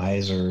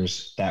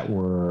advisors that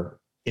were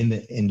in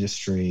the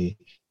industry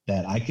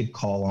that I could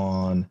call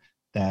on,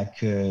 that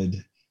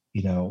could,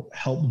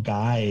 help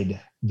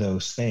guide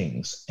those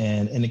things.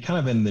 And it kind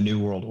of in the new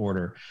world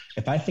order.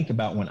 If I think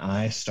about when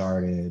I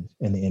started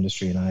in the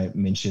industry, and I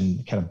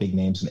mentioned kind of big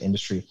names in the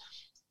industry,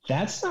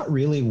 that's not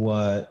really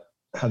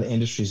how the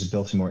industry is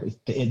built anymore.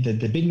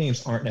 The big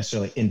names aren't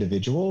necessarily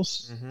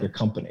individuals, they're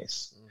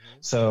companies.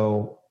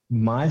 So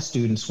my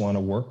students want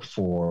to work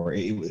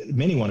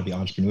many want to be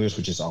entrepreneurs,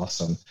 which is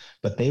awesome,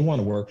 but they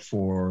want to work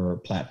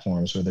for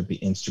platforms, whether it be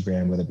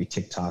Instagram, whether it be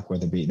TikTok,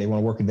 they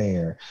want to work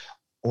there.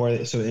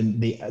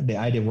 And the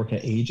idea of working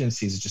at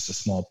agencies is just a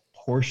small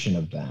portion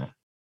of that.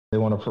 They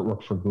want to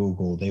work for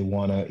Google. They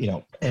want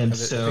to, and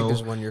so I think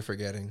there's one you're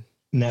forgetting.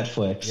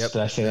 Netflix. Yep.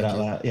 Did I say that out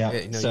loud? Yeah.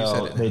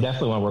 So they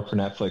definitely want to work for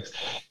Netflix.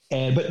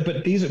 And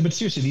but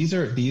seriously, these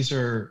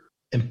are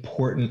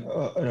important.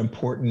 An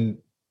important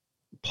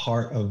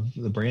part of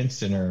the brand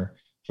center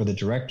for the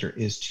director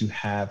is to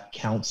have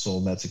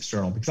counsel that's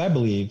external, because I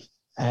believe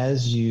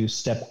as you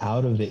step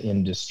out of the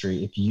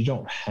industry, if you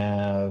don't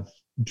have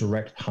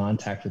direct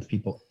contact with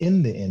people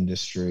in the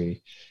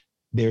industry,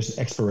 there's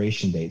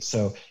expiration dates.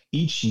 So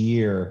each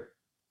year,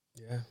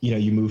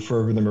 you move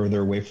further and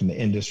further away from the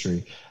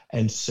industry.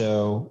 And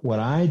so what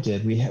I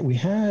did, we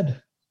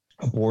had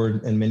a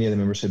board, and many of the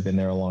members had been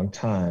there a long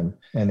time,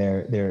 and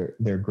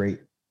they're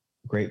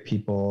great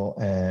people,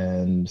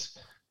 and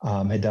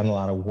had done a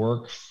lot of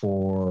work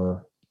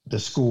for the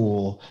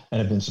school and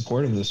have been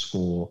supportive of the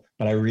school.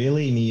 But I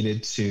really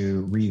needed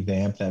to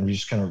revamp that and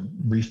just kind of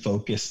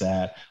refocus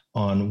that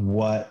on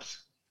what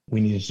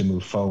we needed to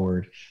move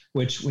forward,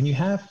 which when you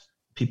have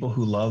people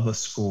who love a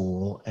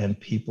school and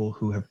people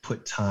who have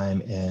put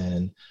time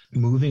in,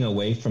 moving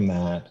away from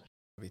that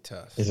It'd be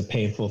tough. is a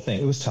painful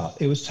thing. It was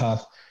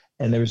tough.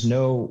 And there was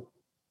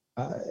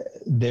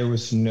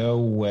no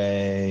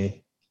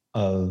way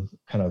of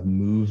kind of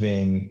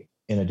moving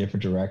in a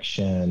different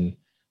direction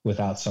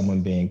without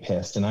someone being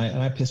pissed. And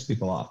I pissed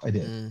people off. I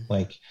did.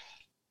 Like,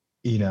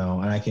 you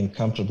know, and I can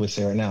comfortably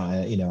say right now,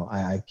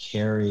 I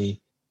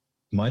carry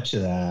much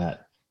of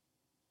that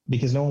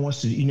because no one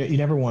wants to, you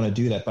never want to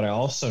do that. But I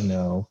also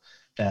know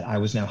that I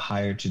was now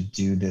hired to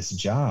do this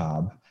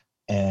job.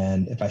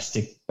 And if I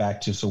stick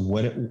back to,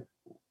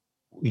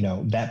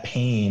 that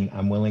pain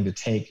I'm willing to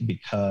take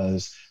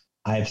because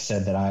I've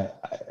said that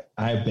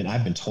I've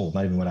been told,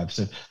 not even what I've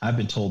said, I've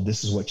been told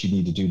this is what you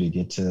need to do to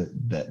get to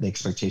the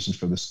expectations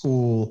for the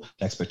school,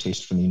 the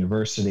expectations from the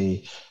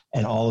university,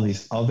 and all of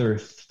these other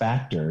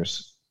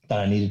factors that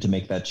I needed to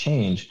make that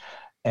change.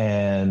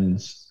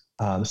 And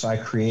so I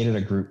created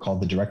a group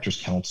called the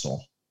Directors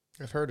Council.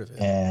 I've heard of it.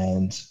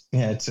 And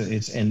yeah,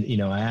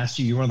 I asked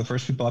you, were one of the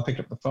first people I picked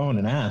up the phone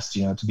and asked,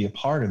 to be a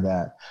part of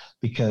that,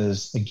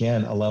 because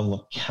again, a level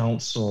of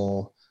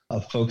counsel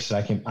of folks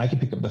that I can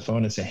pick up the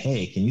phone and say,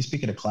 hey, can you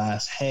speak at a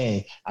class?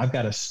 Hey, I've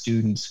got a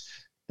student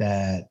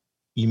that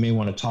you may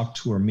want to talk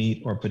to or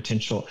meet or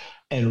potential,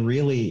 and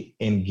really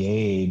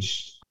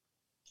engage.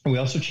 And we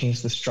also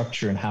changed the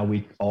structure and how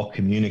we all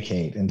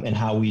communicate and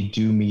how we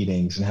do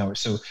meetings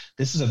so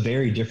this is a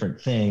very different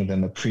thing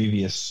than the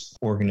previous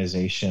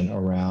organization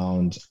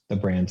around the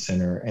Brand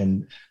Center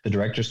and the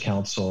Directors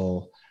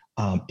Council.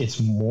 It's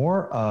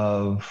more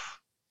of,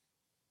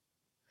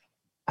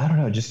 I don't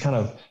know, just kind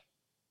of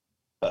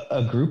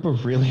a group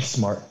of really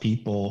smart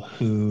people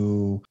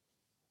who,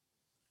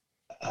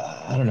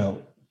 I don't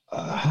know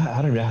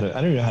how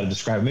to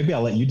describe it. Maybe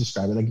I'll let you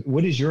describe it. Like,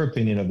 what is your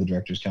opinion of the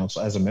Directors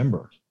Council as a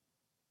member?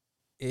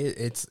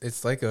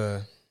 It's like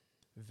a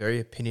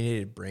very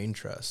opinionated brain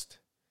trust.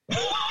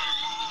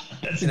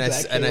 That's and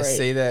exactly I right.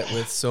 say that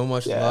with so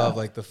much love.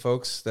 Like the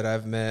folks that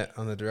I've met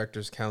on the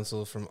Directors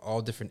Council from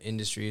all different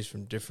industries,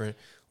 from different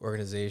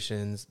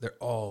organizations, they're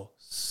all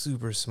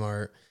super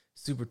smart,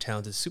 super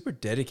talented, super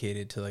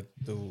dedicated to like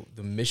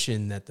the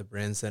mission that the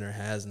Brand Center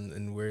has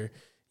and where,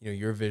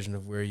 your vision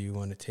of where you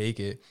want to take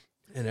it.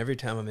 And every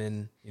time I'm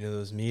in,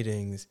 those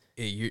meetings,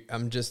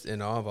 I'm just in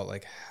awe about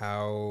like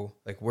how,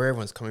 like where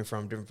everyone's coming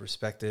from, different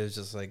perspectives,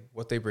 just like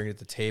what they bring to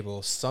the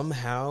table.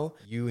 Somehow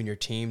you and your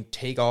team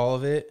take all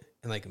of it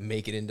and like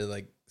make it into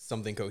like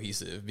something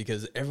cohesive,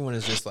 because everyone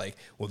is just like,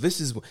 well, this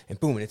is, and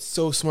boom, and it's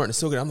so smart and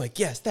so good. I'm like,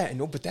 yes, that, and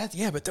no, but that's,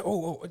 yeah, but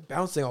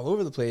bouncing all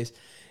over the place.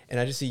 And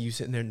I just see you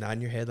sitting there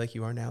nodding your head like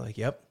you are now, like,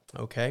 yep.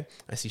 Okay.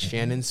 I see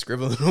Shannon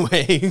scribbling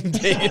away,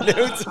 taking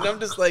notes, and I'm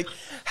just like,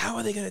 how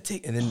are they going to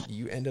take? And then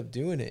you end up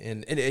doing it.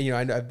 And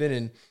I've been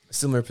in a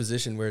similar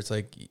position where it's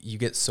like you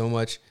get so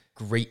much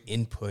great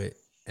input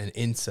and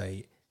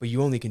insight, but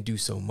you only can do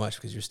so much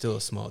because you're still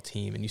a small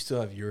team and you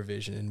still have your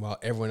vision. And while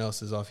everyone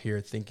else is off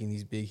here thinking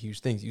these big,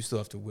 huge things, you still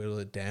have to whittle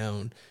it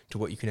down to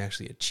what you can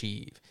actually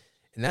achieve.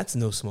 And that's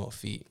no small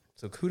feat.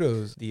 So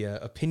kudos, the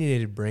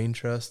opinionated brain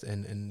trust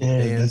and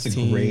that's a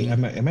team. great. I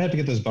might have to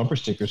get those bumper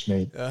stickers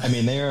made. That's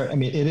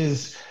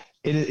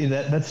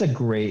a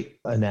great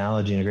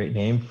analogy and a great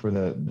name for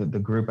the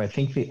group. I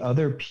think the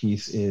other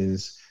piece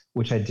is,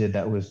 which I did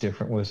that was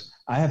different, was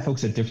I have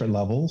folks at different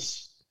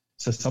levels.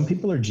 So some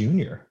people are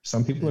junior,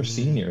 some people are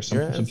senior,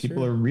 some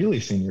people are really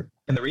senior.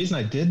 And the reason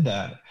I did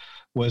that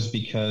was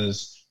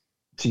because,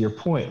 to your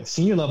point,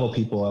 senior level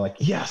people are like,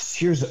 yes,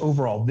 here's the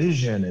overall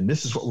vision and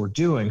this is what we're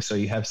doing. So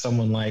you have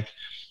someone like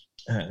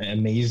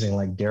amazing,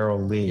 like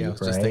Daryl Lee, right?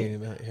 Just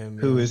thinking about him,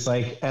 who is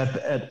like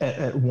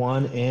at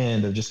one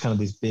end of just kind of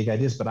these big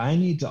ideas. But I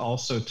need to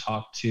also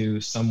talk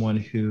to someone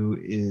who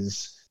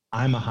is,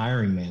 I'm a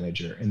hiring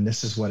manager and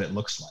this is what it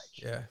looks like.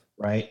 Yeah.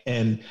 Right.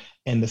 And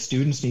the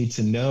students need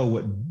to know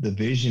what the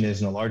vision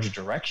is in a larger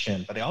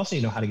direction, but they also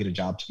need to know how to get a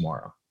job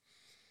tomorrow.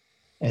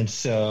 And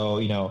so,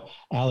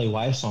 Allie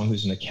Weissong,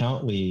 who's an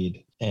account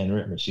lead,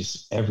 and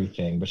she's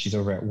everything, but she's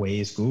over at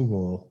Waze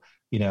Google,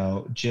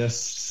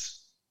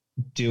 just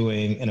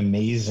doing an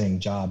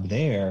amazing job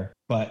there,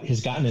 but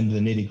has gotten into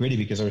the nitty gritty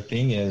because her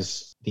thing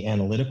is the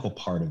analytical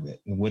part of it.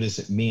 And what does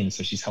it mean?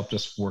 So she's helped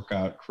us work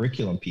out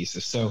curriculum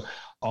pieces. So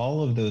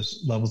all of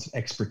those levels of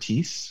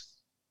expertise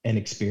and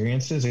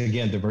experiences,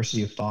 again,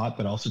 diversity of thought,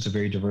 but also it's a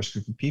very diverse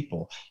group of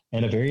people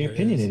and a very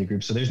opinionated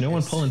group. So there's no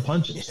one pulling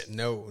punches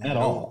at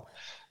all.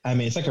 I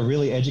mean, it's like a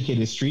really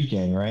educated street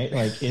gang, right?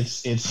 Like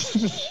it's it's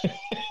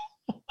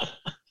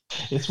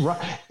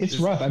rough. It's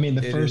rough. I mean,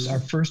 our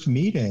first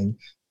meeting,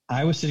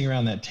 I was sitting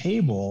around that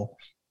table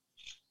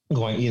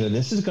going, either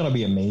this is going to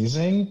be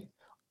amazing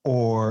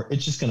or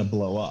it's just going to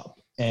blow up.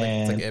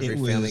 And it's like every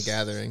family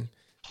gathering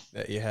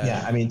that you have.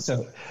 Yeah. I mean,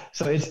 so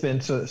it's been,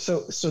 so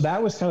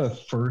that was kind of the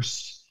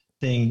first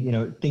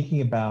thing,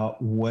 thinking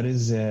about what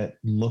does it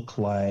look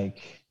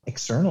like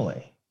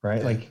externally?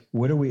 Right? Like,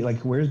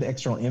 where's the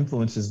external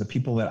influences, the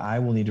people that I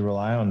will need to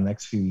rely on in the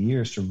next few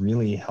years to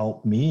really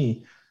help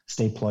me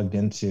stay plugged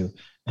into,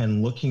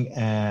 and looking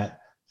at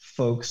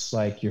folks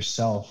like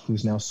yourself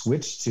who's now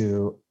switched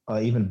to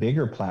an even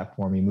bigger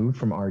platform. You moved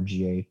from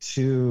RGA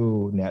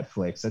to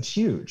Netflix. That's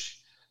huge.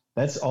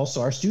 That's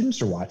also, our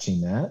students are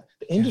watching that.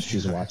 The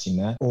industries are watching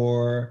that.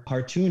 Or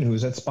Hartoon,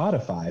 who's at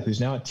Spotify,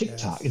 who's now at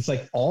TikTok. Yes. It's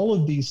like all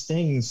of these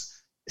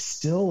things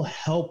still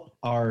help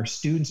our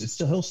students. It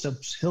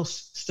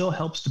still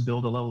helps to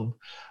build a level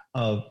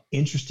of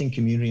interesting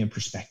community and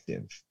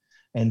perspective.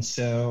 And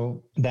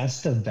so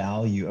that's the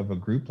value of a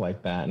group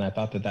like that. And I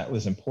thought that that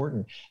was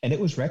important. And it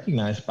was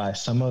recognized by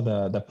some of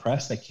the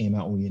press that came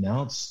out when we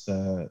announced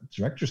the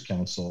Directors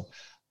Council,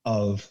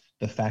 of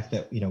the fact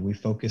that, we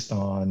focused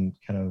on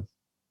kind of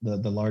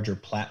the larger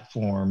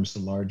platforms, the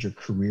larger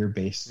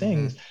career-based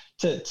things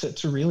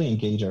to really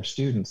engage our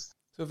students.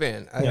 So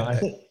Van,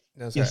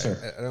 yes,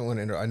 sir. I don't want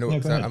to interrupt. I know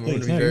I'm going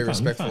to be very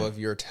respectful of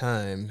your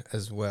time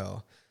as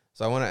well.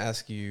 So I want to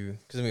ask you,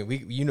 because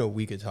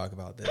we could talk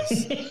about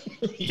this.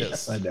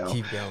 Yes, I know.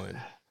 Keep going.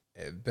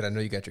 But I know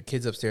you got your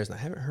kids upstairs, and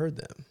I haven't heard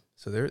them.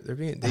 So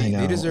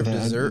they deserve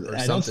dessert or something.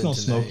 I don't smell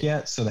tonight. Smoke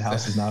yet, so the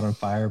house is not on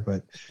fire,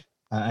 but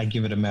I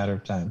give it a matter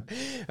of time.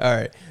 All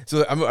right.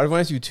 So I want to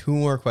ask you two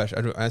more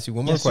questions. I'll ask you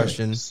one more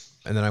question,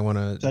 and then I want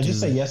to. So I just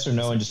say yes or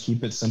no and just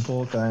keep it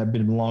simple? I've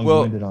been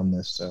long-winded on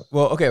this. So.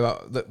 Well, okay.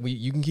 Well,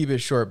 you can keep it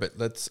short,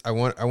 but I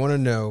want to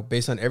know,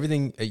 based on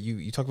everything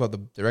you talk about the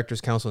Directors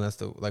Council, and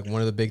that's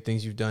one of the big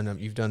things you've done.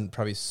 You've done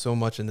probably so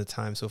much in the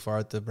time so far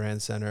at the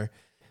Brand Center.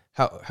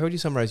 How would you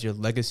summarize your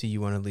legacy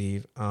you want to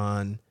leave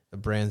on the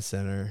Brand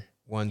Center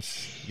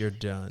once you're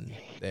done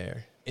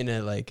there in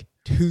a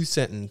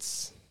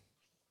 2-sentence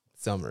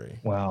summary?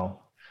 Wow.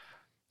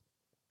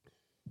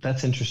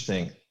 That's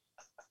interesting.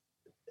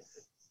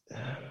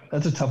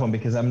 That's a tough one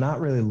because I'm not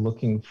really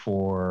looking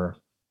for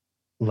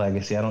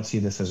legacy. I don't see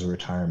this as a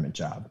retirement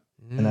job.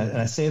 And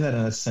I say that in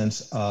a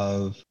sense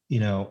of,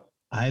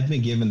 I've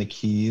been given the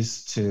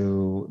keys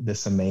to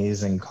this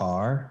amazing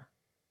car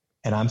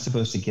and I'm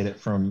supposed to get it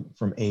from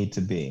A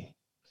to B.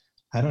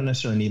 I don't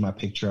necessarily need my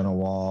picture on a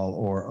wall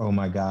or, oh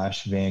my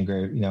gosh, Van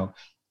Gogh,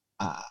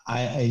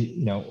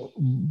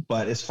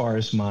 but as far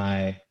as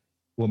my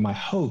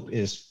hope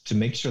is to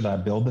make sure that I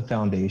build the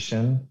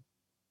foundation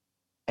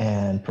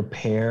and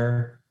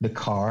prepare the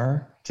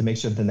car to make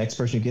sure that the next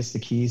person who gets the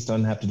keys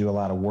doesn't have to do a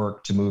lot of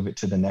work to move it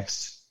to the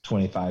next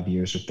 25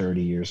 years or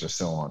 30 years or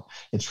so on.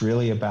 It's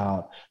really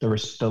about the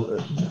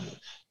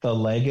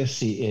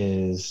legacy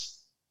is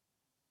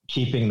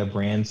keeping the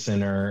Brand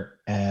Center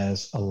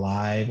as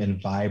alive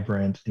and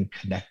vibrant and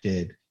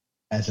connected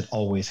as it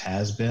always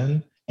has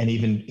been,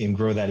 and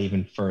grow that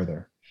even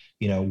further.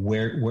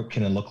 What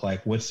can it look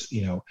like?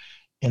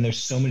 And there's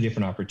so many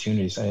different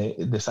opportunities.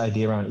 This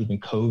idea around even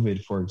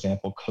COVID, for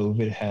example,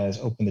 COVID has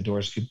opened the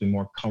doors for people to be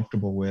more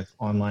comfortable with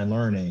online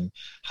learning,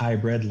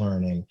 hybrid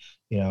learning,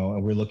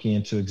 and we're looking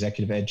into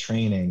executive ed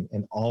training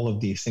and all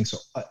of these things.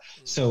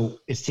 So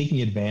it's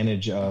taking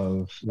advantage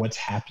of what's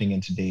happening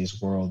in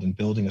today's world and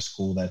building a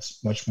school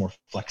that's much more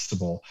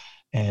flexible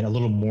and a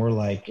little more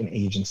like an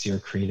agency or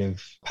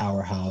creative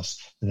powerhouse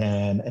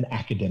than an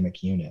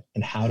academic unit.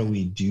 And how do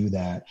we do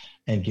that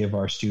and give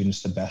our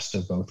students the best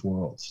of both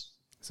worlds?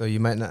 So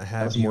you might not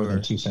have more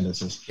than 2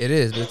 sentences. It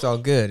is, but it's all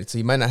good. So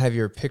you might not have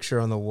your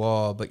picture on the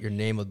wall, but your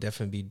name will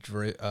definitely be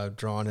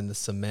drawn in the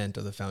cement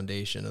of the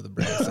foundation of the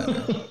Brand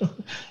Center.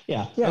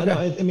 Yeah.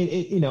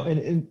 Okay. No,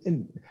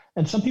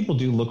 and some people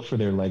do look for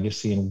their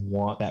legacy and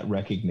want that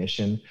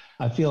recognition.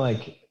 I feel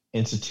like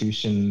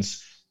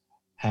institutions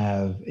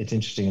it's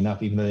interesting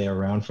enough, even though they are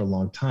around for a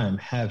long time,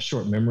 have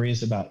short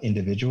memories about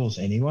individuals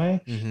anyway.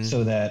 Mm-hmm.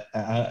 So that,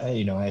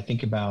 I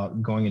think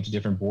about going into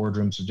different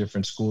boardrooms of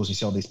different schools, you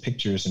see all these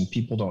pictures and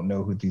people don't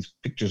know who these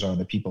pictures are,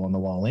 the people on the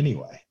wall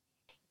anyway.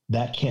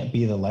 That can't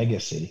be the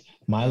legacy.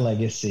 My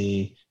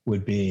legacy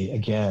would be,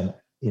 again,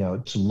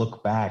 to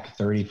look back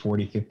 30,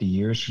 40, 50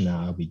 years from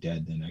now. I'll be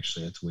dead then,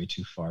 actually. That's way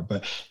too far.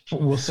 But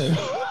we'll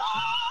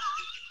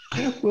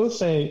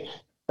say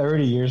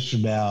 30 years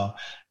from now,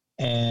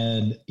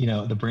 and,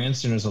 the Brand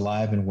Center is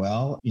alive and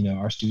well,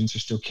 our students are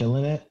still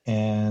killing it.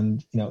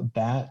 And,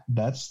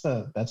 that's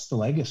the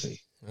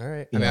legacy. All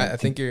right. I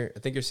think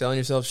you're selling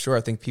yourself short.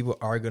 I think people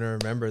are going to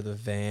remember the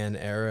Van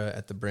era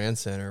at the Brand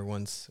Center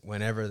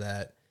whenever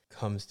that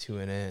comes to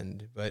an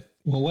end. But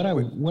what I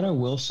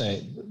will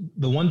say,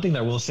 the one thing that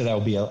I will say that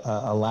will be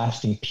a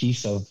lasting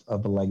piece of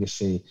the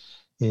legacy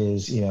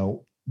is,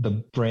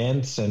 the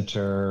Brand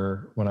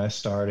Center, when I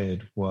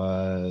started,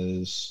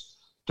 was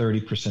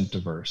 30%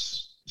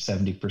 diverse.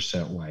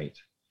 70% white.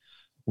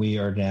 We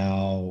are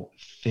now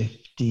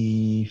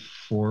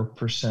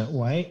 54%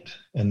 white,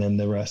 and then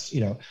the rest,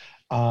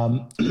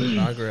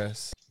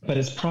 progress. But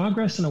it's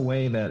progress in a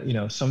way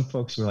that, some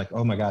folks were like,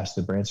 oh my gosh,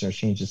 the Brand Center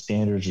changed the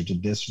standards or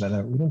did this or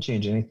that. We didn't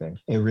change anything.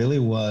 It really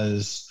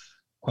was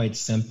quite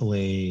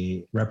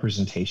simply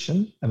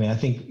representation. I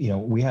think,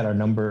 we had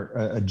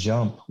a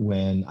jump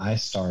when I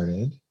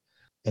started,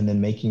 and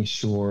then making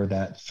sure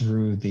that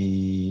through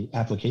the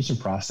application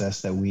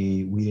process that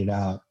we weeded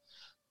out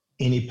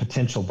any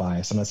potential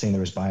bias. I'm not saying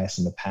there was bias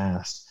in the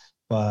past,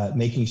 but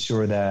making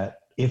sure that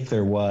if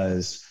there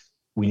was,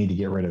 we need to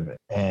get rid of it,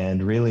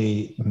 and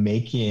really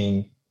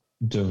making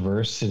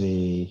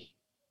diversity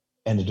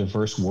and a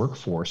diverse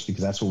workforce,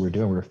 because that's what we're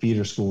doing. We're a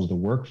feeder school of the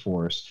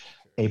workforce,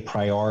 a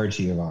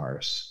priority of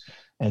ours.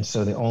 And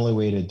so the only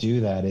way to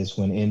do that is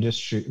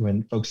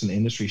when folks in the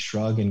industry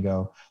shrug and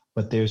go,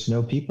 but there's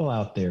no people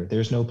out there,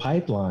 there's no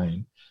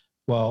pipeline.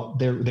 Well,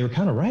 they were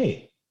kind of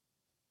right.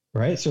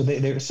 So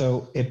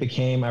so it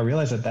became, I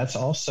realized that that's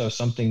also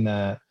something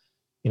that,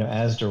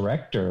 as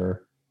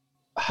director,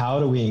 how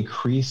do we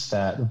increase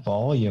that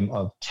volume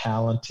of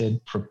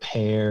talented,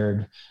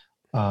 prepared,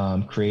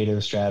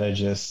 creative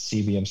strategists,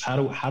 CVMs?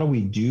 How do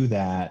we do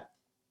that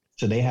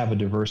so they have a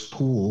diverse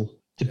pool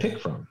to pick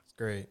from? That's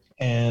great.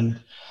 And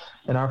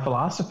our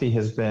philosophy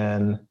has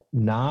been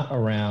not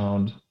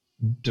around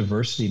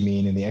diversity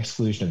meaning the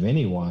exclusion of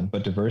anyone,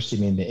 but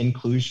diversity meaning the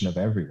inclusion of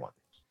everyone.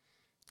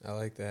 I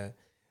like that.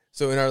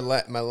 So in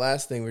my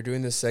last thing, we're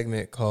doing this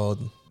segment called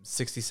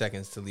 60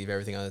 Seconds to Leave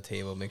Everything on the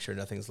Table, make sure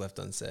nothing's left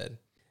unsaid.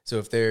 So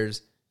if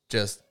there's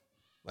just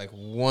like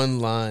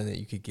one line that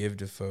you could give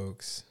to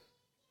folks,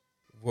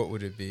 what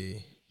would it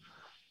be?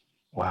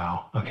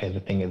 Wow. Okay.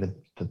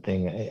 The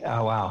thing.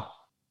 Oh, wow.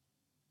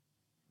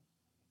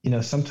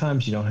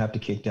 Sometimes you don't have to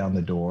kick down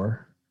the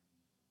door.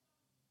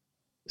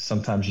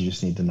 Sometimes you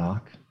just need to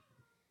knock.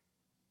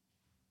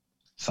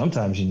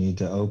 Sometimes you need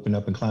to open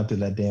up and climb through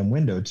that damn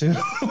window too.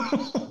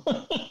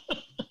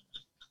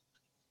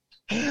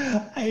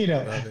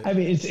 I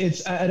mean,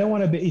 it's, I don't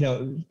want to be,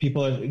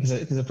 people are,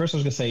 because the person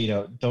was going to say,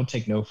 don't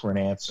take no for an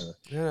answer.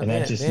 That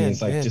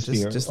means like, just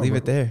leave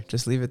it there.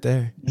 Just leave it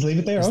there. Just leave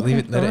it there. Just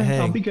okay. Let it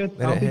hang. I'll be good.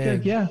 I'll be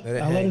good. Yeah.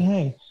 I'll let it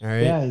hang. All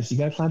right. Yeah. You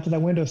got to climb through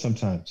that window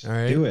sometimes. All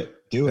right. Do it.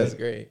 That's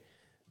great.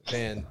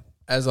 Man,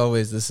 as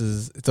always,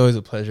 it's always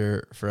a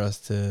pleasure for us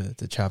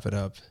to chop it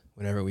up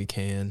whenever we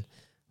can.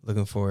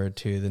 Looking forward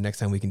to the next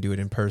time we can do it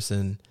in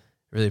person.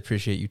 Really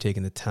appreciate you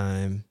taking the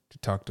time to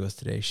talk to us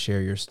today,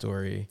 share your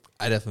story.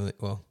 I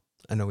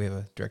know we have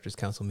a director's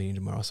council meeting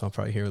tomorrow, so I'll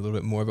probably hear a little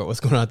bit more about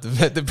what's going on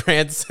at the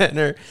Brand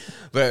Center.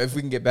 But if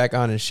we can get back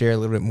on and share a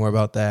little bit more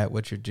about that,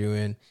 what you're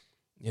doing,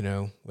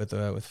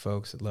 with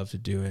folks, I'd love to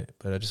do it.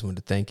 But I just wanted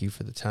to thank you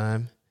for the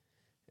time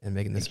and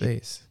making the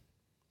space.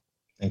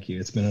 Thank you.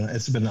 It's been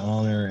an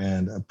honor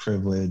and a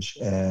privilege,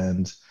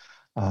 and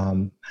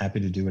happy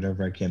to do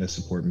whatever I can to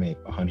support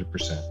MAPE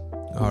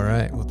 100%. All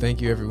right. Well, thank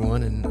you,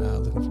 everyone, and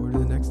looking forward to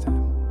the next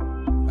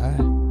time.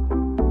 Bye.